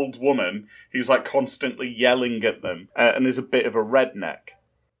fat old woman who's like constantly yelling at them and is a bit of a redneck.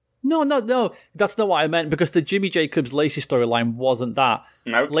 No, that's not what I meant, because the Jimmy Jacobs Lacey storyline wasn't that.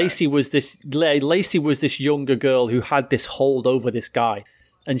 Okay. Lacey was this younger girl who had this hold over this guy,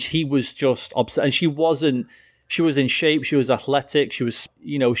 and he was just upset. And she was in shape, she was athletic, she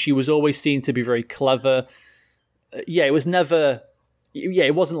was always seen to be very clever. It was never. Yeah,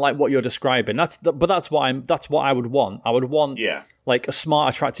 it wasn't like what you're describing. That's what I would want. I would want like a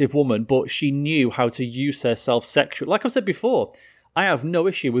smart, attractive woman, but she knew how to use herself sexually. Like I said before, I have no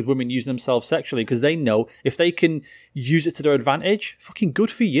issue with women using themselves sexually because they know if they can use it to their advantage, fucking good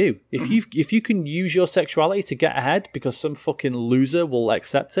for you. If you can use your sexuality to get ahead because some fucking loser will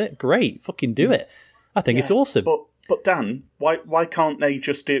accept it, great, fucking do it. I think it's awesome. But Dan, why can't they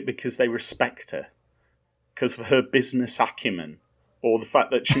just do it because they respect her? Because of her business acumen? Or the fact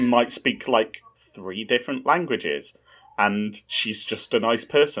that she might speak like 3 different languages and she's just a nice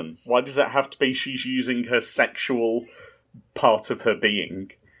person. Why does it have to be she's using her sexual part of her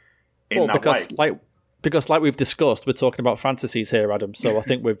being in that way? Because like we've discussed, we're talking about fantasies here, Adam, so I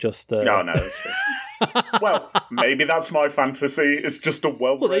think we've just... No, that's true. Well, maybe that's my fantasy. It's just a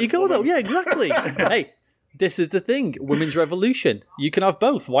well-read Well, there you go, woman. though. Yeah, exactly. Hey, this is the thing. Women's revolution. You can have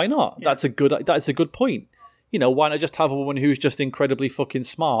both. Why not? Yeah. That's a good point. You know, why not just have a woman who's just incredibly fucking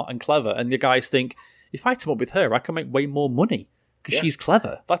smart and clever, and the guys think, if I team up with her, I can make way more money because she's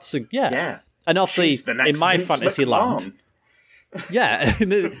clever. That's yeah. And obviously, in my fantasy land,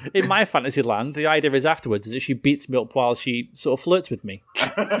 in my fantasy land, the idea is afterwards is that she beats me up while she sort of flirts with me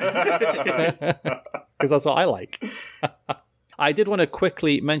because that's what I like. I did want to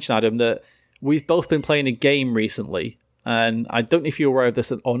quickly mention, Adam, that we've both been playing a game recently, and I don't know if you're aware of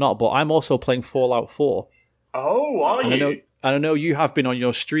this or not, but I'm also playing Fallout 4. Oh, are you? I know you have been on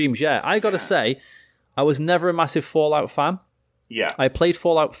your streams. Yeah, I got to say, I was never a massive Fallout fan. Yeah. I played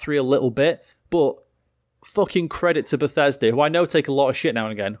Fallout 3 a little bit, but fucking credit to Bethesda, who I know take a lot of shit now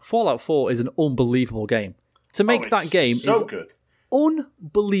and again. Fallout 4 is an unbelievable game. To make that game so is good.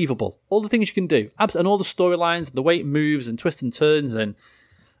 Unbelievable. All the things you can do. And all the storylines, the way it moves and twists and turns and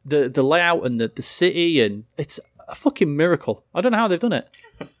the layout and the city, and it's a fucking miracle. I don't know how they've done it.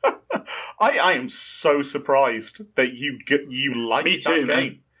 I am so surprised that you like Me too, that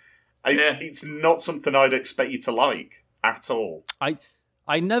game. It's not something I'd expect you to like at all. I've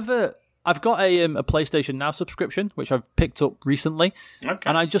got a PlayStation Now subscription, which I've picked up recently,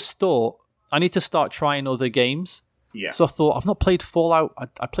 and I just thought I need to start trying other games. Yeah. So I thought, I've not played Fallout.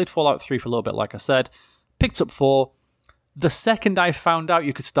 I played Fallout 3 for a little bit, like I said. Picked up 4. The second I found out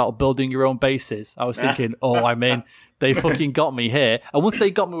you could start building your own bases, I was thinking, I'm in. They fucking got me here. And once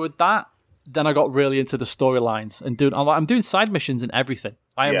they got me with that, then I got really into the storylines. And I'm doing side missions and everything.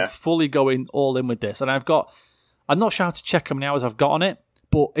 I am fully going all in with this. And I'm not sure how to check how many hours I've got on it,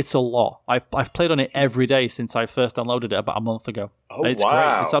 but it's a lot. I've played on it every day since I first downloaded it about a month ago. Oh, it's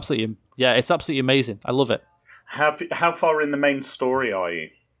wow. great. It's absolutely amazing. I love it. How far in the main story are you?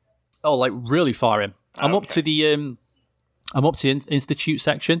 Oh, like really far in. I'm up to the Institute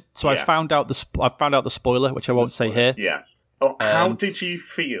section. So I found out the spoiler, which I won't say here. Yeah. Oh, how did you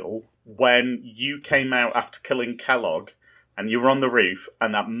feel when you came out after killing Kellogg and you were on the roof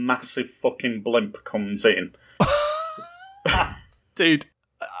and that massive fucking blimp comes in? Dude,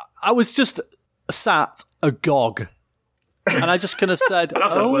 I was just sat agog. And I just kind of said,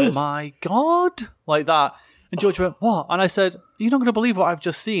 oh my God, like that. And George went, what? And I said, you're not going to believe what I've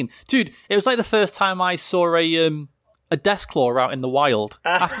just seen. Dude, it was like the first time I saw a Deathclaw out in the wild.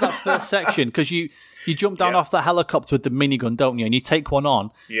 After that first section, because you jump down off that helicopter with the minigun, don't you? And you take one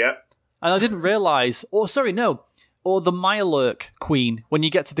on. Yeah. And I didn't realise, or the Mirelurk Queen, when you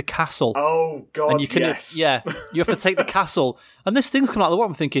get to the castle. Oh, God, and you can, yes. Yeah, you have to take the castle. And this thing's coming out of the water.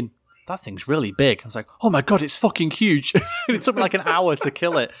 I'm thinking, that thing's really big. I was like, oh my God, it's fucking huge. It took me like an hour to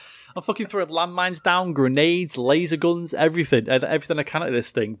kill it. I'm fucking throwing landmines down, grenades, laser guns, everything I can at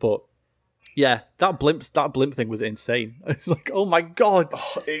this thing. But yeah, that blimp thing was insane. It's like, oh my God.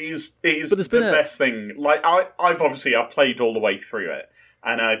 Oh, it is the best thing. Like I've played all the way through it,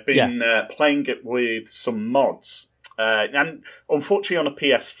 and I've been playing it with some mods. And unfortunately on a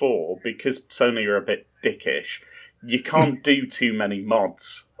PS4, because Sony are a bit dickish, you can't do too many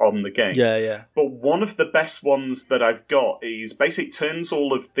mods on the game. Yeah. But one of the best ones that I've got is basically turns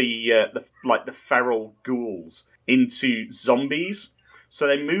all of the feral ghouls into zombies. So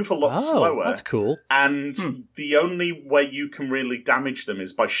they move a lot slower. That's cool. And the only way you can really damage them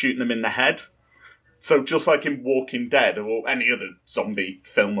is by shooting them in the head. So just like in Walking Dead or any other zombie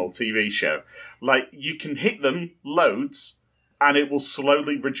film or TV show, like you can hit them loads and it will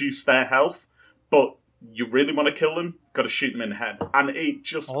slowly reduce their health, but you really want to kill them, got to shoot them in the head. And it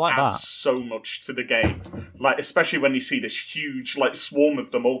just adds so much to the game. Like, especially when you see this huge, like, swarm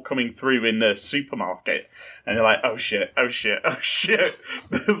of them all coming through in the supermarket. And you're like, oh shit.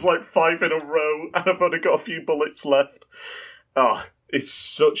 There's like 5 in a row, and I've only got a few bullets left. Oh, it's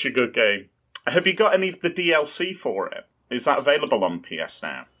such a good game. Have you got any of the DLC for it? Is that available on PS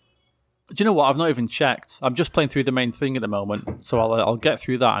Now? Do you know what? I've not even checked. I'm just playing through the main thing at the moment. So I'll get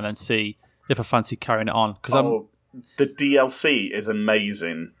through that and then see if I fancy carrying it on. The DLC is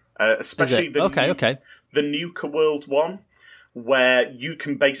amazing, especially the Nuka World one, where you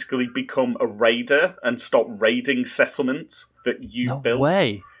can basically become a raider and stop raiding settlements that you built. No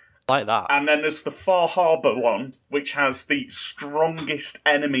way. Like that. And then there's the Far Harbor one, which has the strongest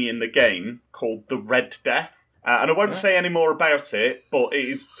enemy in the game called the Red Death. And I won't say any more about it, but it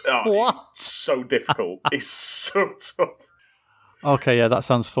is it's so difficult. It's so tough. Okay, yeah, that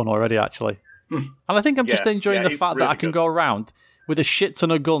sounds fun already, actually. And I think I'm just enjoying the fact that I can go around with a shit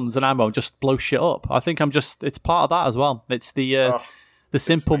ton of guns and ammo, just blow shit up. I think it's part of that as well. It's the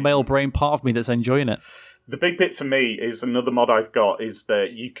simple male brain part of me that's enjoying it. The big bit for me is another mod I've got is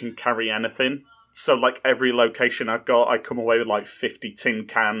that you can carry anything. So, like, every location I've got, I come away with, like, 50 tin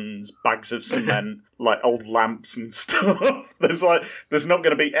cans, bags of cement, like, old lamps and stuff. There's not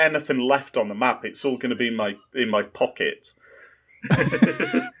going to be anything left on the map. It's all going to be in my pocket.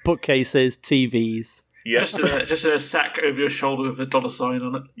 Bookcases, TVs. Yeah. Just a sack over your shoulder with a $sign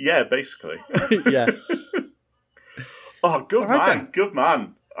on it. Yeah, basically. Yeah. Oh, good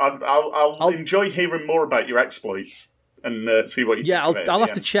man. I'll enjoy hearing more about your exploits and see what you think. Yeah, I'll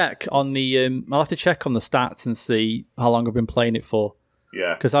have to check on the stats and see how long I've been playing it for.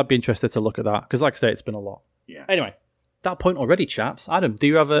 Yeah, because I'd be interested to look at that. Because, like I say, it's been a lot. Yeah. Anyway, that point already, chaps. Adam, do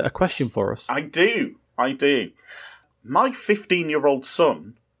you have a question for us? I do. My 15-year-old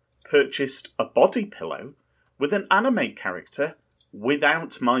son purchased a body pillow with an anime character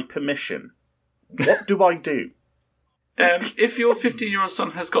without my permission. What do I do? If your 15-year-old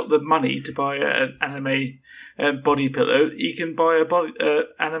son has got the money to buy an anime body pillow, he can buy a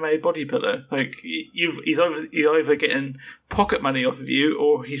anime body pillow. Like he's either getting pocket money off of you,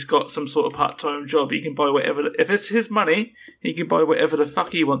 or he's got some sort of part-time job. He can buy whatever. If it's his money, he can buy whatever the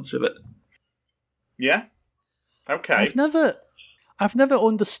fuck he wants with it. Yeah. Okay. I've never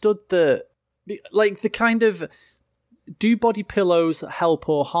understood the kind of, do body pillows help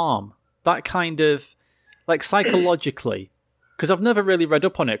or harm? That kind of, like, psychologically, because I've never really read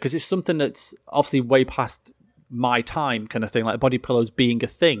up on it, because it's something that's obviously way past my time, kind of thing, like body pillows being a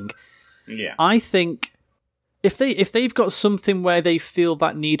thing. Yeah. I think if they've got something where they feel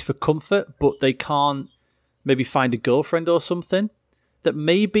that need for comfort, but they can't maybe find a girlfriend or something, that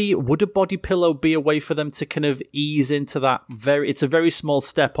maybe would a body pillow be a way for them to kind of ease into that it's a very small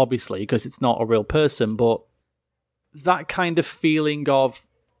step, obviously, because it's not a real person, but that kind of feeling of,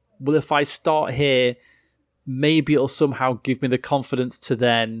 well, if I start here, maybe it'll somehow give me the confidence to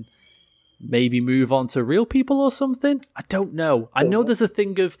then maybe move on to real people or something. I don't know. I know there's a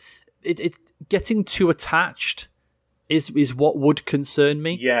thing of it getting too attached is what would concern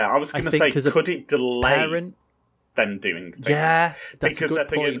me. Yeah, I was going to say, could it delay them doing things? Yeah, that's because a good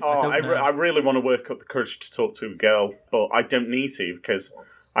they're thinking, point. I really want to work up the courage to talk to a girl, but I don't need to because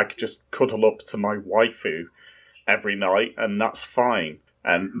I could just cuddle up to my waifu every night and that's fine.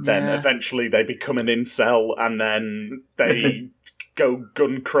 And then eventually they become an incel, and then they go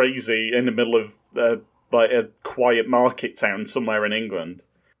gun crazy in the middle of like a quiet market town somewhere in England.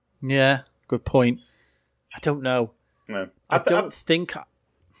 Yeah, good point. I don't know. No. I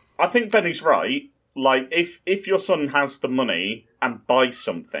think Benny's right. Like, if your son has the money and buys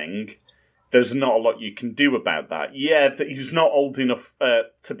something, there's not a lot you can do about that. Yeah, he's not old enough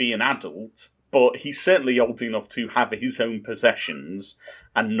to be an adult, but he's certainly old enough to have his own possessions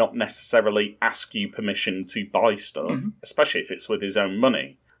and not necessarily ask you permission to buy stuff, especially if it's with his own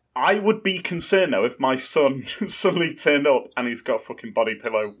money. I would be concerned, though, if my son suddenly turned up and he's got a fucking body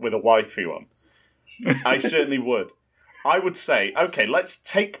pillow with a waifu on. I certainly would. I would say, okay, let's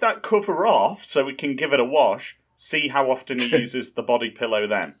take that cover off so we can give it a wash, see how often he uses the body pillow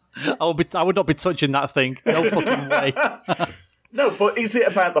then. I would not be touching that thing. No fucking way. No, but is it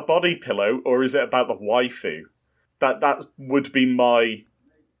about the body pillow or is it about the waifu? That would be my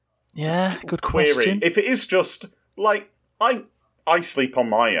good query. question. If it is just, like, I sleep on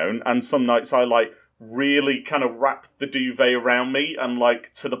my own, and some nights I, like, really kind of wrap the duvet around me and,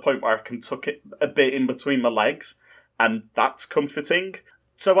 like, to the point where I can tuck it a bit in between my legs, and that's comforting.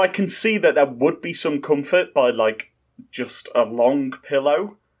 So I can see that there would be some comfort by, like, just a long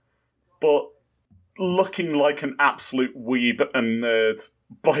pillow, but looking like an absolute weeb and nerd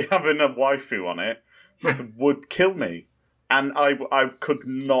by having a waifu on it would kill me. And I could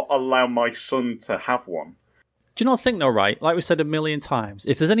not allow my son to have one. Do you not think, though, right? Like we said a million times,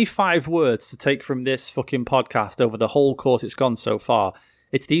 if there's any 5 words to take from this fucking podcast over the whole course it's gone so far,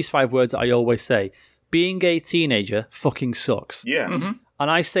 it's these 5 words that I always say. Being a teenager fucking sucks. Yeah. Mm-hmm.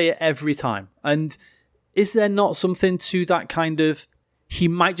 And I say it every time. And is there not something to that kind of, he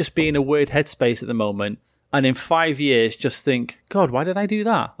might just be in a weird headspace at the moment, and in 5 years just think, God, why did I do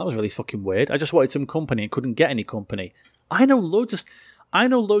that? That was really fucking weird. I just wanted some company and couldn't get any company. I know loads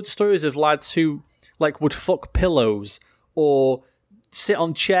of stories of lads who, like, would fuck pillows or sit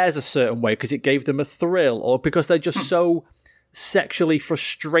on chairs a certain way because it gave them a thrill, or because they're just so sexually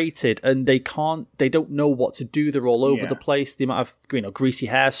frustrated and they don't know what to do. They're all over the place. The amount of, greasy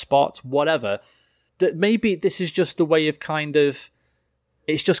hair, spots, whatever. That maybe this is just a way of kind of,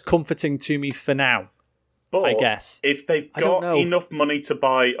 it's just comforting to me for now. But I guess if they've got enough money to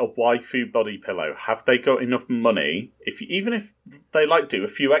buy a waifu body pillow, have they got enough money? Even if they do a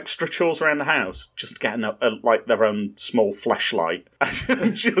few extra chores around the house, just getting like their own small fleshlight,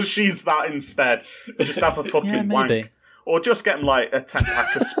 and just use that instead. Just have a fucking wank, or just get them like a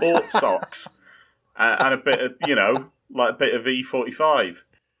 10-pack of sports socks and a bit of like a bit of E45.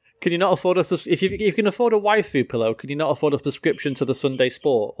 Can you not afford if you can afford a waifu pillow, can you not afford a subscription to the Sunday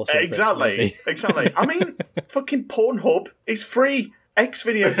Sport or something? Exactly. I mean, fucking Pornhub is free. X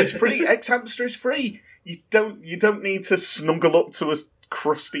videos is free. X Hamster is free. You don't need to snuggle up to a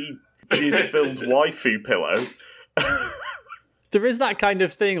crusty jizz-filled waifu pillow. There is that kind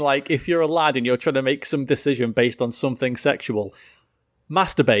of thing, like if you're a lad and you're trying to make some decision based on something sexual,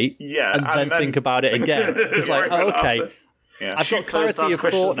 masturbate, and then think about it again. It's like, okay. Yeah. I've got clarity of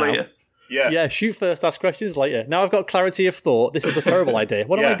thought now. Later. Yeah, shoot first, ask questions later. Now I've got clarity of thought. This is a terrible idea.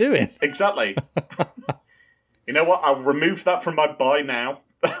 What am I doing? Exactly. You know what? I'll remove that from my buy now.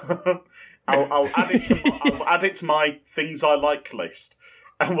 I'll add it to my things I like list,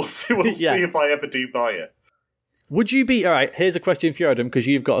 and we'll see if I ever do buy it. Would you be all right? Here's a question for you, Adam, because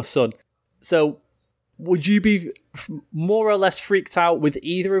you've got a son. So, would you be more or less freaked out with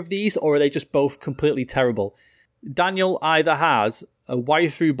either of these, or are they just both completely terrible? Daniel either has a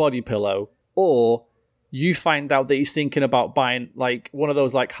waifu body pillow, or you find out that he's thinking about buying like one of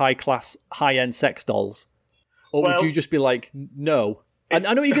those like high-class, high-end sex dolls. Or would you just be like, no? And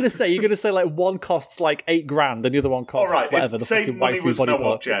I know what you're going to say. You're going to say like one costs like $8,000 and the other one costs whatever. The fucking waifu body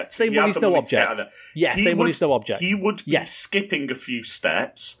pillow. Same money's no object. Yeah, same money's no object. He would be skipping a few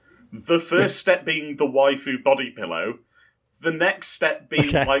steps. The first step being the waifu body pillow. The next step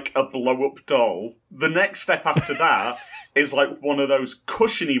being like a blow-up doll. The next step after that is like one of those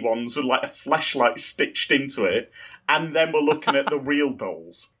cushiony ones with like a fleshlight stitched into it. And then we're looking at the real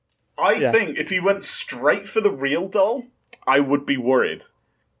dolls. I think if you went straight for the real doll, I would be worried.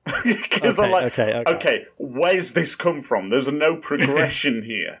 Because I'm like, okay, where's this come from? There's no progression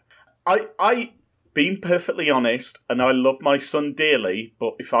here. I, being perfectly honest, and I love my son dearly,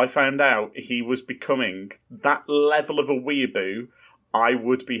 but if I found out he was becoming that level of a weeaboo, I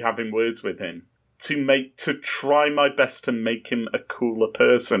would be having words with him to try my best to make him a cooler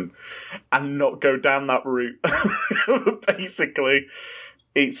person and not go down that route. Basically,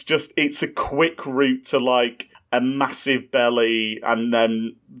 it's a quick route to like a massive belly and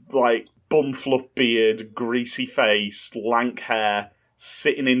then like bum fluff beard, greasy face, lank hair,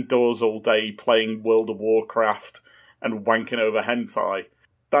 sitting indoors all day playing World of Warcraft and wanking over hentai.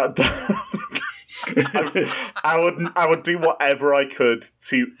 I would do whatever I could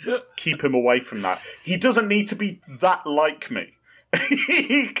to keep him away from that. He doesn't need to be that like me.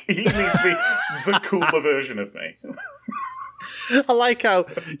 He needs to be the cooler version of me. I like how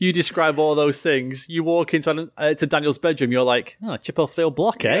you describe all those things. You walk into to Daniel's bedroom, you're like, chip off the old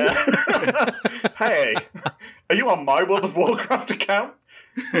block, eh? Yeah. Hey, are you on my World of Warcraft account?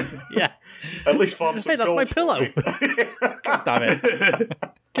 Yeah. At least farm some that's gold my pillow. God damn it.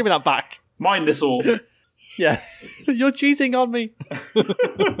 Give me that back. Mind this all. Yeah. You're cheating on me.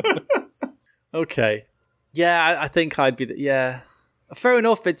 Okay. Yeah, I think I'd be... Yeah. Fair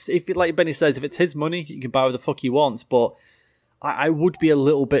enough. If like Benny says, if it's his money, he can buy whatever the fuck he wants, but I would be a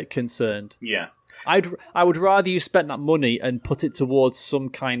little bit concerned. Yeah. I would rather you spent that money and put it towards some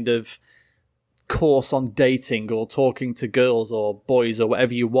kind of course on dating or talking to girls or boys or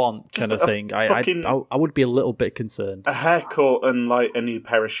whatever you want kind of thing. I would be a little bit concerned. A haircut and like a new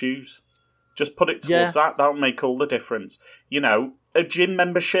pair of shoes. Just put it towards that. That'll make all the difference. You know, a gym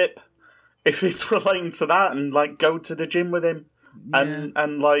membership, if it's relating to that, and like go to the gym with him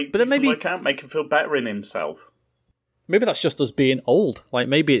and like do some workout, make him feel better in himself. Maybe that's just us being old. Like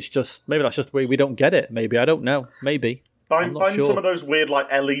maybe that's just the way we don't get it. Maybe I don't know. Maybe. Find some of those weird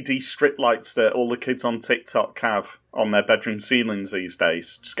like LED strip lights that all the kids on TikTok have on their bedroom ceilings these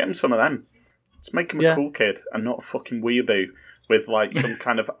days. Just get him some of them. Just make him a cool kid and not a fucking weeaboo with like some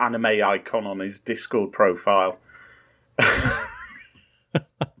kind of anime icon on his Discord profile.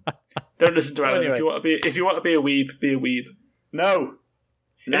 Don't listen to Alan. Anyway. If you want to be a weeb, be a weeb. No.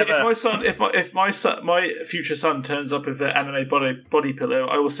 Never. If my future son turns up with an anime body pillow,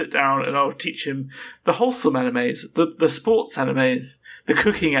 I will sit down and I'll teach him the wholesome animes, the sports animes, the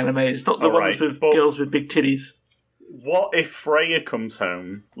cooking animes, not the ones with girls with big titties. What if Freya comes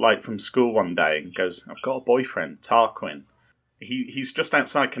home like from school one day and goes, "I've got a boyfriend, Tarquin. He's just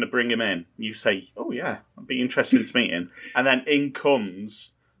outside. Can I bring him in?" You say, "Oh yeah, I'd be interested to meet him." And then in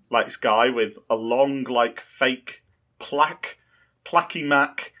comes like this guy with a long like fake placky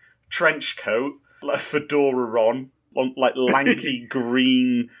Mac trench coat, like fedora on, like lanky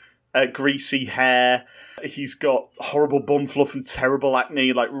green, greasy hair. He's got horrible bum fluff and terrible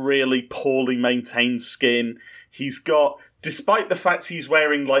acne, like really poorly maintained skin. He's got, despite the fact he's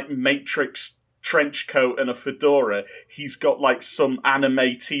wearing like Matrix trench coat and a fedora, he's got like some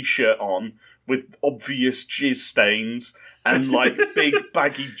anime t-shirt on with obvious jizz stains and like big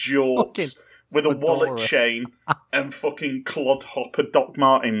baggy jorts. With a wallet chain and fucking clodhopper Doc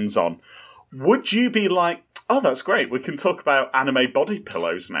Martens on. Would you be like, "Oh, that's great, we can talk about anime body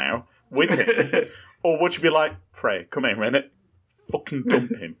pillows now with him"? Or would you be like, "Frey, come here, Rennet, fucking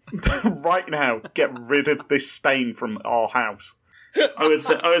dump him. Right now, get rid of this stain from our house"? I would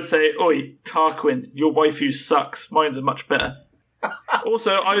say, "Oi, Tarquin, your waifu sucks. Mine's are much better."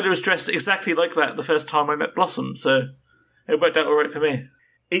 Also, I was dressed exactly like that the first time I met Blossom, so it worked out all right for me.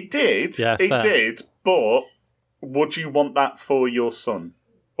 It did, did, but would you want that for your son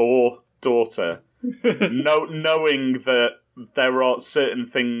or daughter? Knowing that there are certain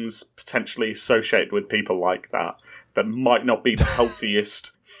things potentially associated with people like that that might not be the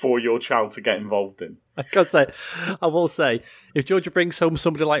healthiest for your child to get involved in. I will say, if Georgia brings home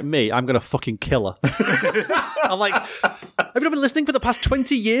somebody like me, I'm going to fucking kill her. I'm like, have you not been listening for the past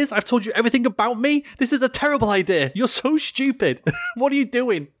 20 years? I've told you everything about me. This is a terrible idea. You're so stupid. What are you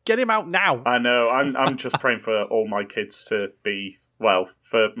doing? Get him out now. I know. I'm just praying for all my kids to be, well,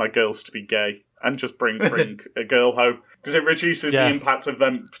 for my girls to be gay and just bring a girl home. Because it reduces the impact of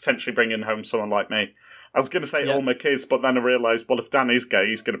them potentially bringing home someone like me. I was going to say all my kids, but then I realised, well, if Dan is gay,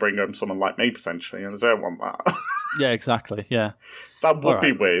 he's going to bring home someone like me, potentially, and I don't want that. Yeah, exactly, yeah. That would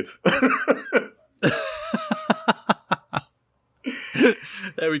be weird.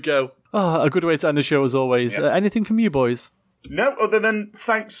 There we go. Oh, a good way to end the show, as always. Yeah. Anything from you, boys? No, other than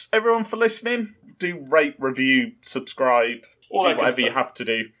thanks, everyone, for listening. Do rate, review, subscribe, do whatever you have to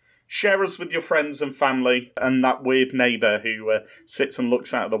do. Share us with your friends and family, and that weird neighbour who sits and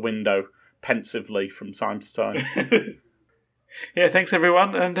looks out of the window pensively from time to time. Yeah, thanks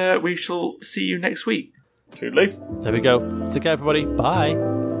everyone, and we shall see you next week. Toodaloo. There we go. Take care, everybody.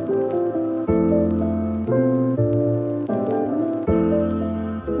 Bye.